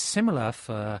 So it's similar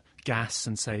for gas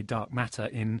and, say, dark matter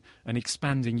in an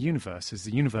expanding universe. As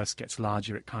the universe gets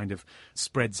larger, it kind of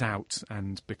spreads out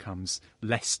and becomes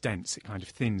less dense. It kind of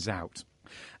thins out.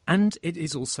 And it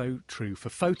is also true for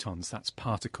photons, that's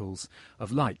particles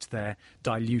of light. They're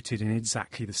diluted in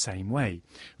exactly the same way.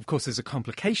 Of course, there's a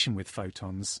complication with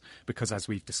photons because, as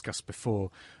we've discussed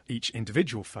before, each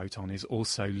individual photon is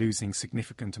also losing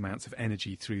significant amounts of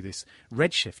energy through this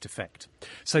redshift effect.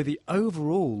 So the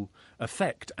overall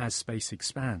effect as space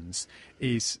expands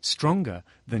is stronger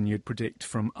than you'd predict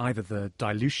from either the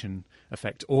dilution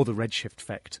effect or the redshift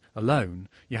effect alone.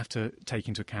 You have to take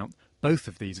into account both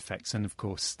of these effects, and of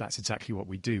course that's exactly what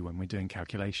we do when we're doing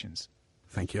calculations.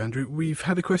 Thank you, Andrew. We've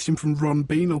had a question from Ron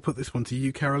Bean. I'll put this one to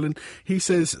you, Carolyn. He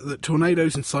says that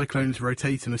tornadoes and cyclones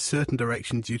rotate in a certain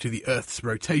direction due to the Earth's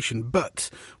rotation, but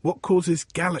what causes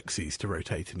galaxies to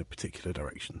rotate in a particular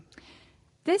direction?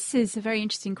 This is a very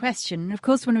interesting question. Of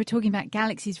course, when we're talking about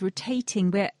galaxies rotating,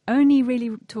 we're only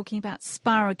really talking about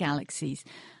spiral galaxies.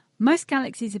 Most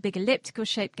galaxies are big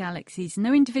elliptical-shaped galaxies.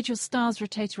 No individual stars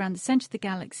rotate around the centre of the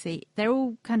galaxy. They're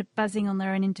all kind of buzzing on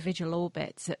their own individual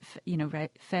orbits at,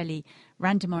 fairly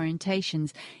random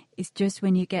orientations. It's just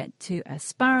when you get to a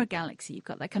spiral galaxy, you've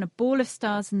got that kind of ball of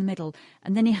stars in the middle,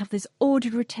 and then you have this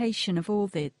ordered rotation of all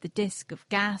the disk of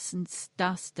gas and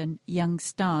dust and young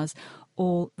stars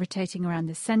all rotating around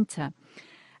the centre.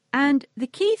 And the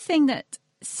key thing that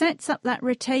sets up that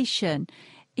rotation,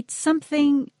 it's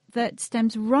something that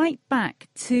stems right back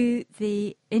to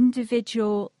the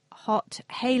individual hot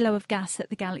halo of gas that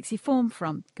the galaxy formed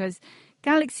from. Because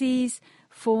galaxies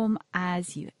form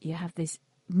as you have this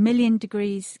 1,000,000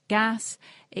 degrees gas,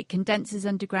 it condenses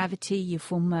under gravity, you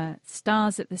form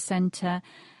stars at the centre,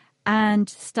 and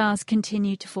stars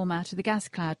continue to form out of the gas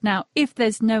cloud. Now, if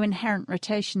there's no inherent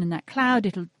rotation in that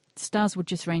cloud, stars will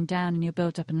just rain down and you'll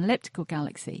build up an elliptical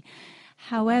galaxy.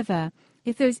 However,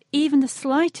 if there's even the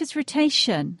slightest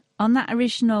rotation on that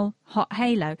original hot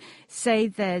halo, say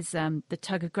there's the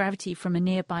tug of gravity from a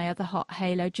nearby other hot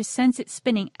halo just sends it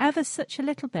spinning ever such a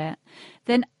little bit,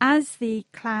 then as the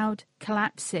cloud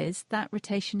collapses, that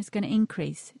rotation is going to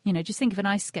increase. Just think of an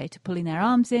ice skater pulling their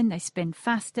arms in, they spin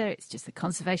faster, it's just the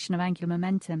conservation of angular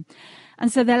momentum.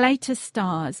 And so their later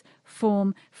stars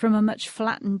form from a much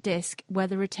flattened disk where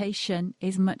the rotation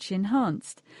is much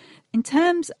enhanced. In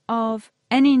terms of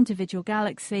any individual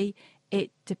galaxy,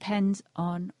 it depends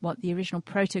on what the original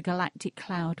protogalactic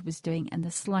cloud was doing and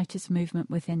the slightest movement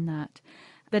within that.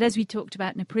 But as we talked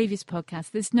about in a previous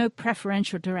podcast, there's no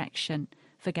preferential direction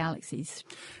for galaxies.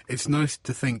 It's nice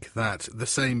to think that the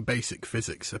same basic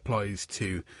physics applies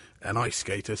to an ice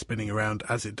skater spinning around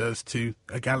as it does to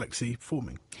a galaxy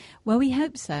forming. Well, we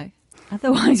hope so.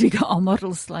 Otherwise, we got our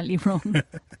models slightly wrong.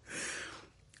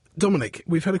 Dominic,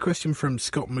 we've had a question from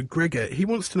Scott McGregor. He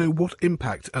wants to know what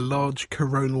impact a large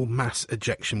coronal mass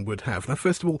ejection would have. Now,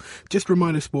 first of all, just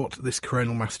remind us what this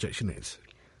coronal mass ejection is.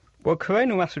 Well,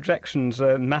 coronal mass ejections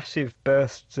are massive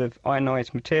bursts of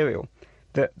ionised material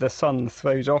that the sun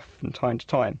throws off from time to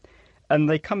time. And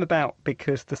they come about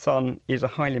because the sun is a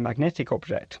highly magnetic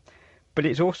object, but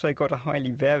it's also got a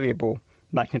highly variable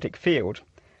magnetic field.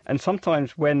 And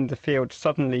sometimes when the field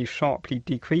suddenly sharply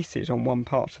decreases on one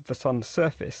part of the sun's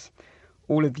surface,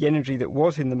 all of the energy that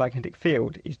was in the magnetic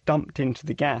field is dumped into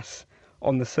the gas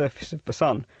on the surface of the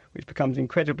sun, which becomes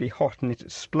incredibly hot and it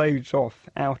explodes off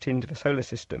out into the solar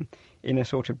system in a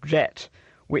sort of jet,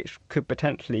 which could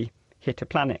potentially hit a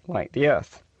planet like the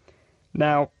Earth.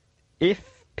 Now,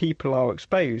 if people are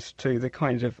exposed to the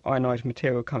kinds of ionised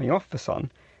material coming off the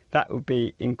sun, that would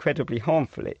be incredibly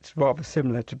harmful. It's rather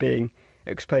similar to being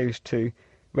exposed to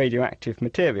radioactive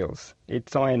materials.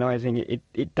 It's ionising,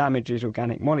 it damages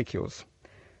organic molecules.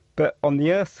 But on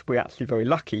the Earth, we're actually very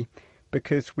lucky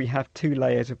because we have 2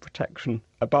 layers of protection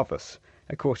above us.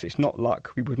 Of course, it's not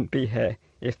luck, we wouldn't be here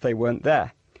if they weren't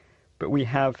there. But we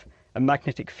have a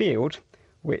magnetic field,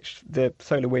 which the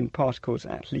solar wind particles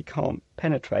actually can't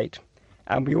penetrate.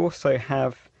 And we also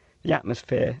have the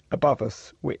atmosphere above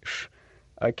us, which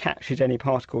catches any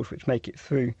particles which make it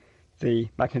through the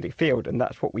magnetic field, and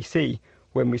that's what we see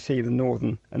when we see the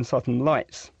northern and southern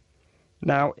lights.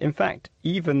 Now, in fact,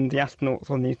 even the astronauts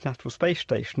on the International Space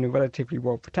Station are relatively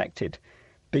well protected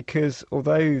because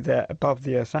although they're above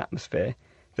the Earth's atmosphere,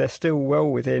 they're still well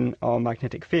within our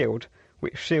magnetic field,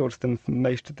 which shields them from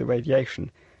most of the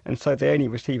radiation, and so they only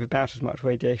receive about as much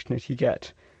radiation as you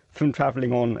get from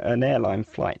travelling on an airline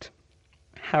flight.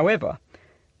 However,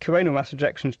 coronal mass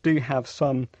ejections do have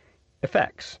some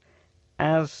effects.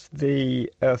 As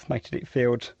the Earth's magnetic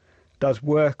field does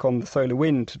work on the solar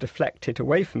wind to deflect it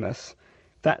away from us,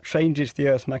 that changes the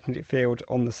Earth's magnetic field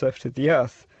on the surface of the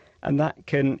Earth, and that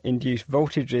can induce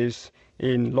voltages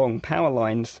in long power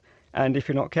lines, and if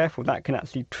you're not careful, that can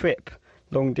actually trip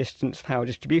long-distance power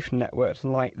distribution networks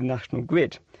like the national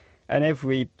grid. And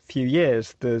every few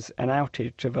years, there's an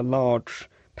outage of a large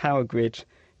power grid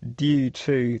due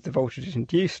to the voltages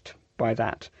induced by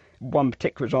that. One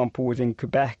particular example was in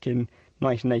Quebec in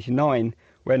 1989,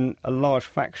 when a large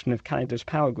fraction of Canada's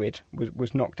power grid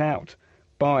was knocked out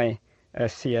by a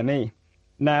CME.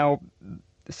 Now,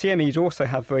 the CMEs also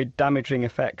have very damaging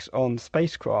effects on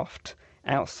spacecraft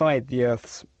outside the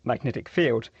Earth's magnetic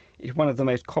field. It's one of the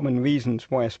most common reasons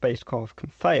why a spacecraft can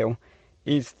fail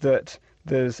is that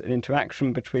there's an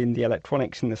interaction between the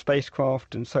electronics in the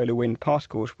spacecraft and solar wind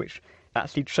particles, which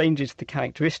actually changes the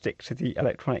characteristics of the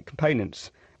electronic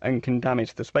components and can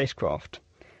damage the spacecraft.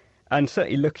 And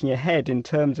certainly looking ahead in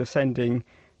terms of sending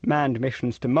manned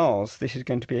missions to Mars, this is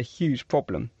going to be a huge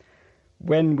problem.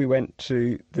 When we went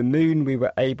to the moon, we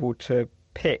were able to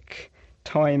pick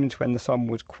times when the sun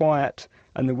was quiet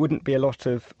and there wouldn't be a lot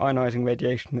of ionising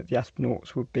radiation that the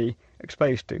astronauts would be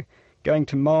exposed to. Going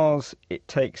to Mars, it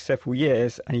takes several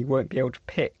years and you won't be able to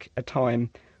pick a time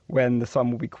when the sun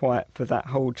will be quiet for that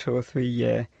whole 2 or 3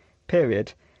 year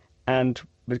period. And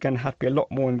there's going to have to be a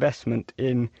lot more investment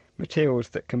in materials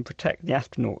that can protect the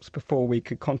astronauts before we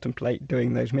could contemplate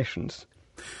doing those missions.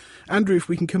 Andrew, if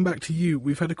we can come back to you,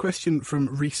 we've had a question from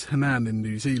Rhys Hanan in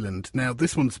New Zealand. Now,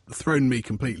 this one's thrown me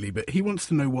completely, but he wants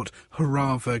to know what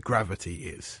Harava gravity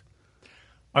is.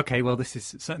 OK, well, this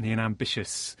is certainly an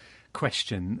ambitious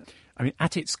question. I mean,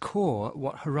 at its core,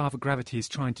 what Harava gravity is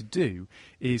trying to do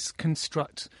is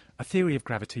construct a theory of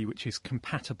gravity which is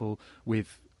compatible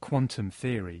with quantum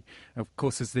theory. Of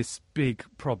course, there's this big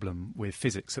problem with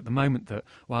physics at the moment that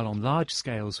while on large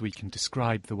scales we can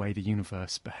describe the way the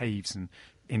universe behaves and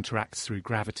interacts through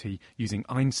gravity using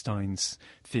Einstein's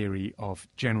theory of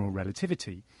general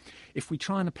relativity, if we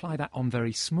try and apply that on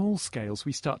very small scales,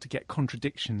 we start to get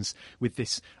contradictions with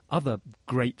this other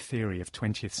great theory of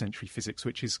 20th century physics,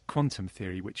 which is quantum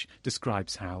theory, which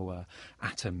describes how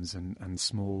atoms and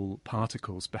small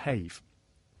particles behave.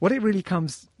 What it really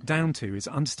comes down to is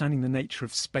understanding the nature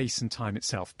of space and time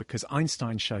itself, because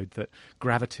Einstein showed that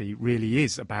gravity really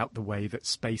is about the way that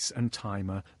space and time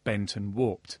are bent and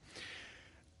warped.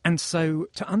 And so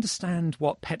to understand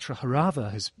what Petra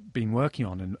Harava has been working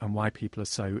on and why people are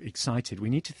so excited, we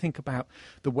need to think about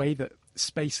the way that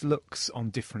space looks on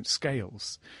different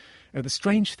scales. Now, the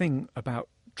strange thing about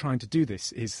trying to do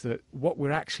this is that what we're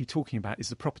actually talking about is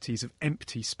the properties of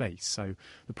empty space. So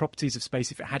the properties of space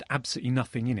if it had absolutely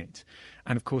nothing in it.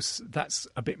 And of course, that's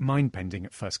a bit mind-bending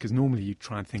at first, because normally you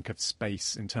try and think of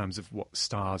space in terms of what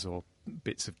stars or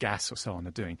bits of gas or so on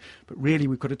are doing. But really,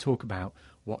 we've got to talk about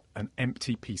what an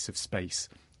empty piece of space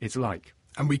is like.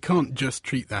 And we can't just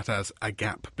treat that as a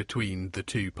gap between the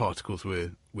two particles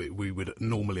we would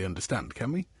normally understand,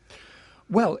 can we?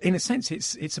 Well, in a sense,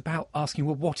 it's about asking,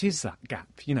 well, what is that gap?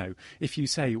 You know, if you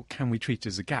say, well, can we treat it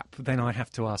as a gap, then I have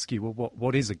to ask you, well,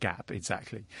 what is a gap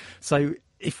exactly? So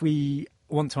if we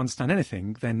want to understand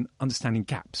anything, then understanding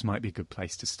gaps might be a good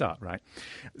place to start, right?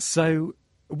 So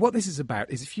what this is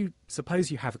about is if you suppose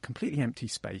you have a completely empty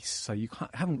space, so you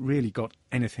haven't really got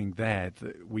anything there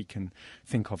that we can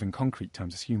think of in concrete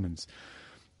terms as humans.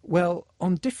 Well,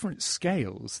 on different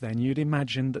scales, then, you'd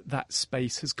imagine that that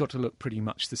space has got to look pretty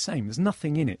much the same. There's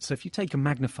nothing in it. So if you take a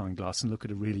magnifying glass and look at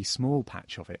a really small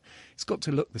patch of it, it's got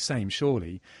to look the same,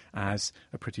 surely, as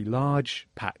a pretty large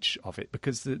patch of it,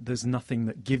 because there's nothing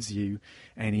that gives you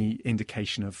any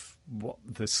indication of what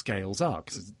the scales are,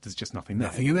 because there's just nothing there.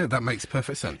 Nothing in there. That makes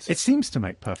perfect sense. It seems to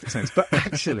make perfect sense. But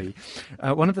actually,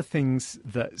 one of the things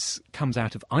that comes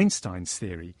out of Einstein's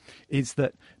theory is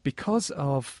that because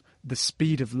of the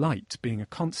speed of light being a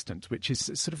constant, which is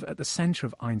sort of at the centre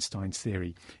of Einstein's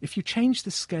theory, if you change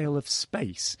the scale of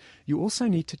space, you also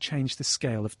need to change the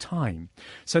scale of time.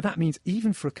 So that means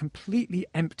even for a completely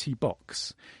empty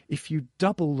box, if you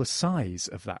double the size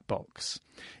of that box,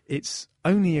 it's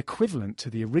only equivalent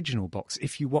to the original box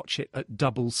if you watch it at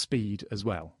double speed as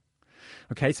well.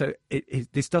 Okay, so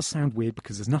this does sound weird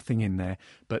because there's nothing in there,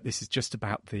 but this is just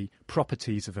about the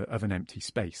properties of an empty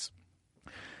space.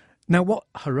 Now, what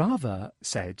Harava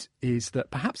said is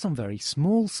that perhaps on very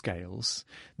small scales,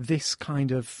 this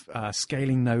kind of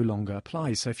scaling no longer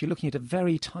applies. So if you're looking at a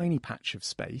very tiny patch of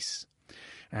space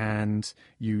and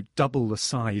you double the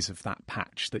size of that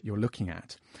patch that you're looking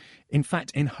at, in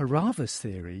fact, in Harava's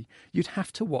theory, you'd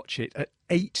have to watch it at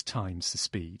 8 times the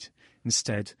speed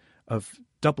instead of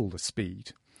double the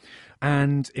speed.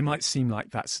 And it might seem like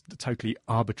that's a totally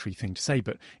arbitrary thing to say,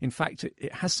 but in fact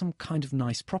it has some kind of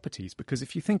nice properties, because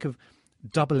if you think of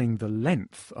doubling the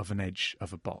length of an edge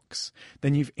of a box,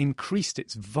 then you've increased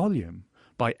its volume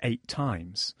by 8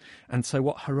 times. And so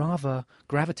what Harava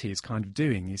gravity is kind of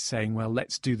doing is saying, well,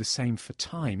 let's do the same for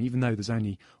time. Even though there's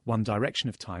only one direction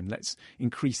of time, let's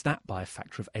increase that by a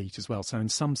factor of 8 as well. So in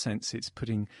some sense, it's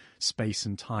putting space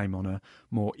and time on a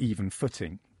more even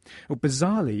footing. Well,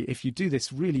 bizarrely, if you do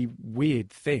this really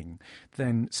weird thing,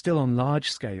 then still on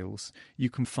large scales, you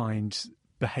can find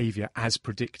behaviour as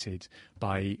predicted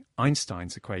by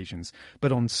Einstein's equations.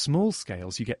 But on small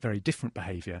scales, you get very different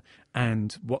behaviour.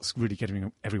 And what's really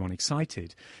getting everyone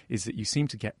excited is that you seem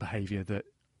to get behaviour that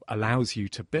allows you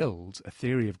to build a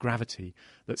theory of gravity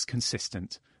that's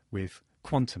consistent with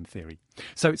quantum theory.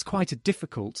 So it's quite a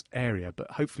difficult area, but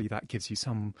hopefully that gives you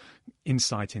some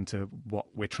insight into what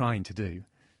we're trying to do.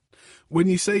 When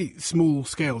you say small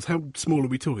scales, how small are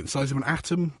we talking? The size of an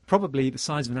atom? Probably the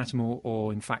size of an atom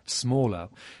or in fact smaller.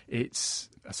 It's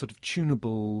a sort of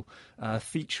tunable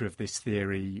feature of this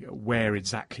theory where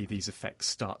exactly these effects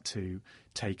start to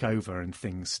take over and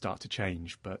things start to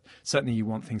change. But certainly you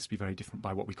want things to be very different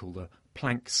by what we call the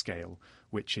Planck scale,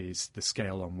 which is the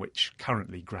scale on which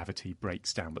currently gravity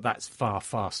breaks down. But that's far,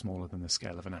 far smaller than the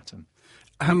scale of an atom.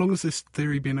 How long has this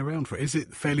theory been around for? Is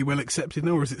it fairly well accepted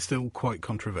now, or is it still quite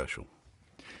controversial?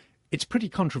 It's pretty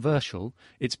controversial.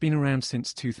 It's been around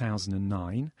since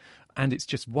 2009, and it's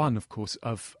just one, of course,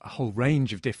 of a whole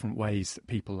range of different ways that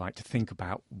people like to think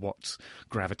about what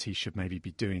gravity should maybe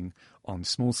be doing on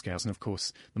small scales. And, of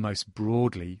course, the most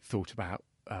broadly thought about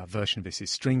version of this is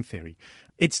string theory.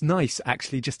 It's nice,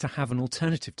 actually, just to have an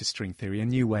alternative to string theory, a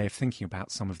new way of thinking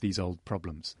about some of these old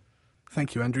problems.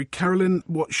 Thank you, Andrew. Carolyn,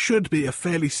 what should be a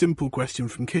fairly simple question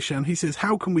from Kishan. He says,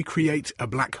 how can we create a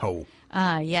black hole?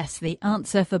 Ah, yes, the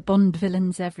answer for Bond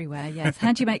villains everywhere, yes.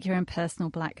 How do you make your own personal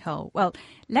black hole? Well,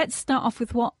 let's start off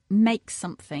with what makes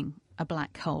something a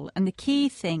black hole. And the key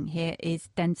thing here is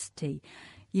density.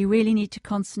 You really need to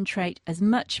concentrate as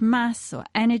much mass or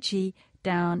energy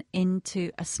down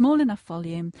into a small enough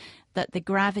volume that the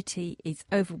gravity is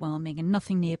overwhelming and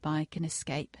nothing nearby can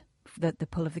escape the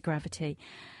pull of the gravity.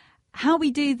 How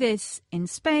we do this in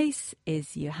space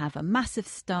is you have a massive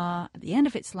star at the end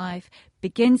of its life,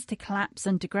 begins to collapse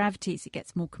under gravity as it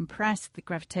gets more compressed, the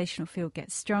gravitational field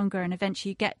gets stronger, and eventually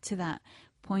you get to that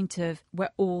point of where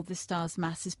all the star's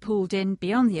mass is pulled in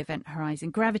beyond the event horizon.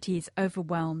 Gravity has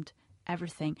overwhelmed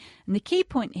everything. And the key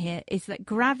point here is that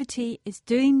gravity is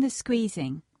doing the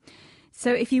squeezing.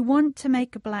 So if you want to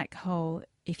make a black hole,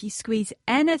 if you squeeze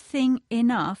anything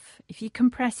enough, if you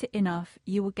compress it enough,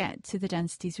 you will get to the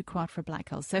densities required for a black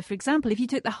hole. So, for example, if you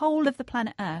took the whole of the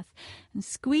planet Earth and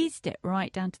squeezed it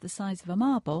right down to the size of a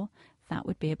marble, that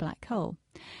would be a black hole.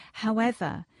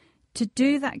 However, to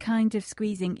do that kind of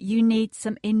squeezing, you need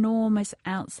some enormous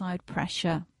outside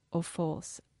pressure or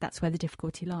force. That's where the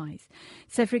difficulty lies.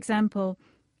 So, for example,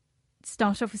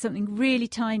 start off with something really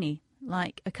tiny,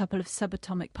 like a couple of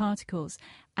subatomic particles,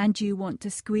 and you want to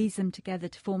squeeze them together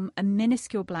to form a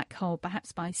minuscule black hole,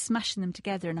 perhaps by smashing them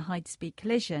together in a high-speed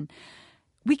collision.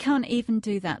 We can't even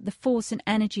do that. The force and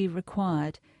energy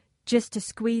required just to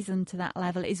squeeze them to that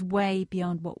level is way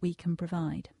beyond what we can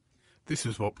provide. This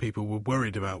is what people were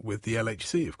worried about with the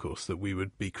LHC, of course, that we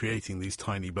would be creating these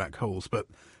tiny black holes, but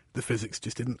the physics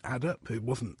just didn't add up. It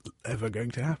wasn't ever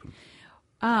going to happen.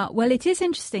 Well, it is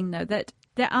interesting, though, that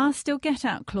there are still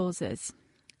get-out clauses.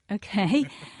 Okay.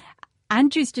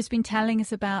 Andrew's just been telling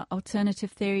us about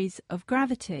alternative theories of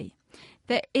gravity.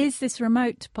 There is this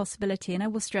remote possibility, and I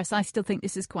will stress I still think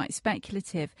this is quite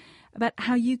speculative, about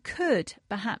how you could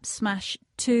perhaps smash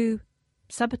two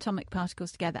subatomic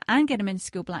particles together and get a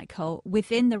minuscule black hole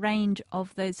within the range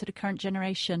of those sort of current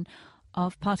generation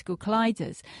of particle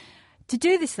colliders. To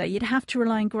do this, though, you'd have to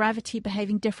rely on gravity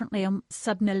behaving differently on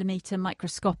sub-millimetre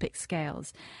microscopic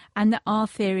scales. And there are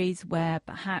theories where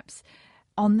perhaps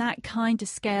on that kind of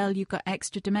scale you've got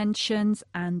extra dimensions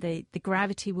and the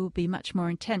gravity will be much more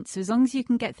intense. So as long as you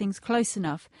can get things close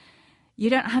enough, you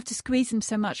don't have to squeeze them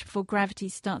so much before gravity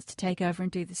starts to take over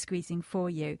and do the squeezing for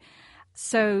you.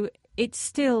 So it's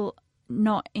still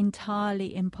not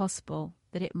entirely impossible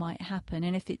that it might happen,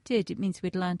 and if it did, it means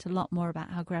we'd learnt a lot more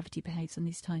about how gravity behaves on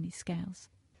these tiny scales.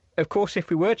 Of course, if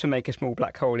we were to make a small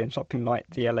black hole in something like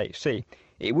the LHC,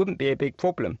 it wouldn't be a big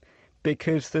problem,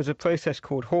 because there's a process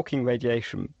called Hawking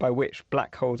radiation by which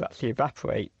black holes actually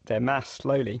evaporate their mass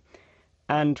slowly.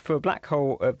 And for a black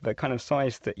hole of the kind of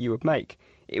size that you would make,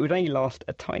 it would only last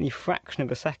a tiny fraction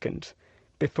of a second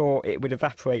before it would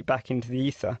evaporate back into the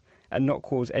ether and not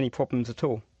cause any problems at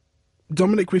all.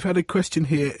 Dominic, we've had a question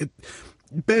here.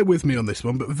 Bear with me on this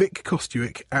one, but Vic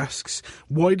Kostuik asks,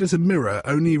 why does a mirror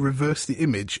only reverse the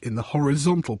image in the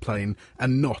horizontal plane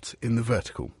and not in the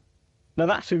vertical? Now,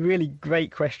 that's a really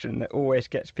great question that always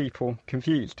gets people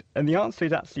confused. And the answer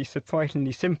is actually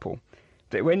surprisingly simple,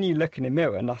 that when you look in a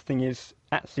mirror, nothing is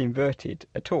actually inverted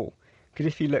at all. Because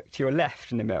if you look to your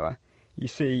left in the mirror, you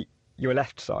see your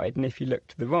left side, and if you look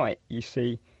to the right, you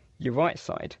see your right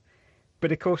side.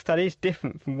 But of course, that is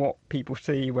different from what people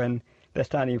see when they're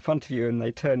standing in front of you and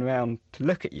they turn around to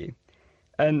look at you.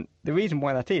 And the reason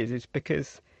why that is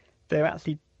because they're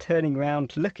actually turning around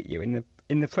to look at you.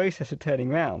 In the process of turning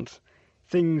round,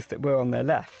 things that were on their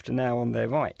left are now on their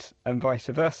right, and vice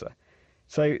versa.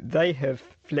 So they have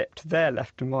flipped their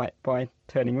left and right by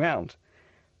turning round.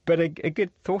 But a good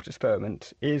thought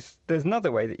experiment is there's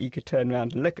another way that you could turn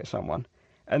around and look at someone,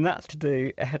 and that's to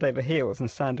do a head over heels and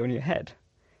stand on your head.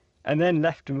 And then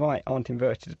left and right aren't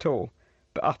inverted at all,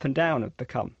 but up and down have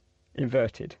become.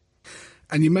 inverted.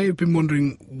 And you may have been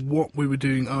wondering what we were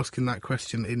doing asking that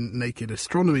question in Naked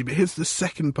Astronomy, but here's the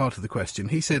second part of the question.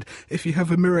 He said, if you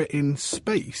have a mirror in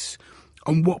space,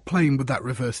 on what plane would that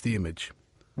reverse the image?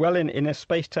 Well, in a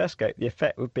space telescope, the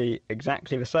effect would be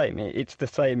exactly the same. It's the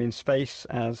same in space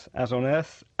as on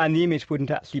Earth, and the image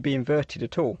wouldn't actually be inverted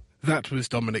at all. That was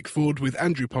Dominic Ford with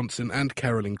Andrew Ponson and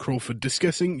Carolyn Crawford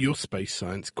discussing your space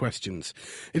science questions.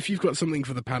 If you've got something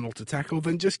for the panel to tackle,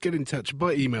 then just get in touch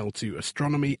by email to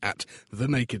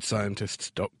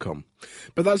astronomy@thenakedscientists.com.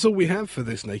 But that's all we have for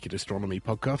this Naked Astronomy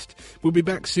podcast. We'll be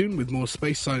back soon with more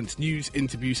space science news,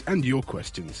 interviews and your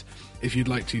questions. If you'd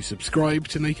like to subscribe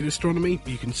to Naked Astronomy,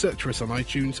 you can search for us on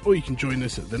iTunes or you can join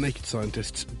us at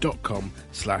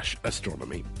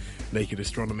thenakedscientists.com/astronomy. Naked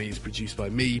Astronomy is produced by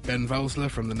me, Ben Valsler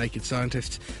from The Naked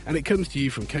Scientists, and it comes to you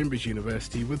from Cambridge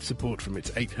University with support from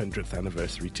its 800th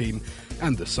anniversary team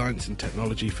and the Science and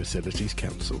Technology Facilities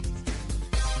Council.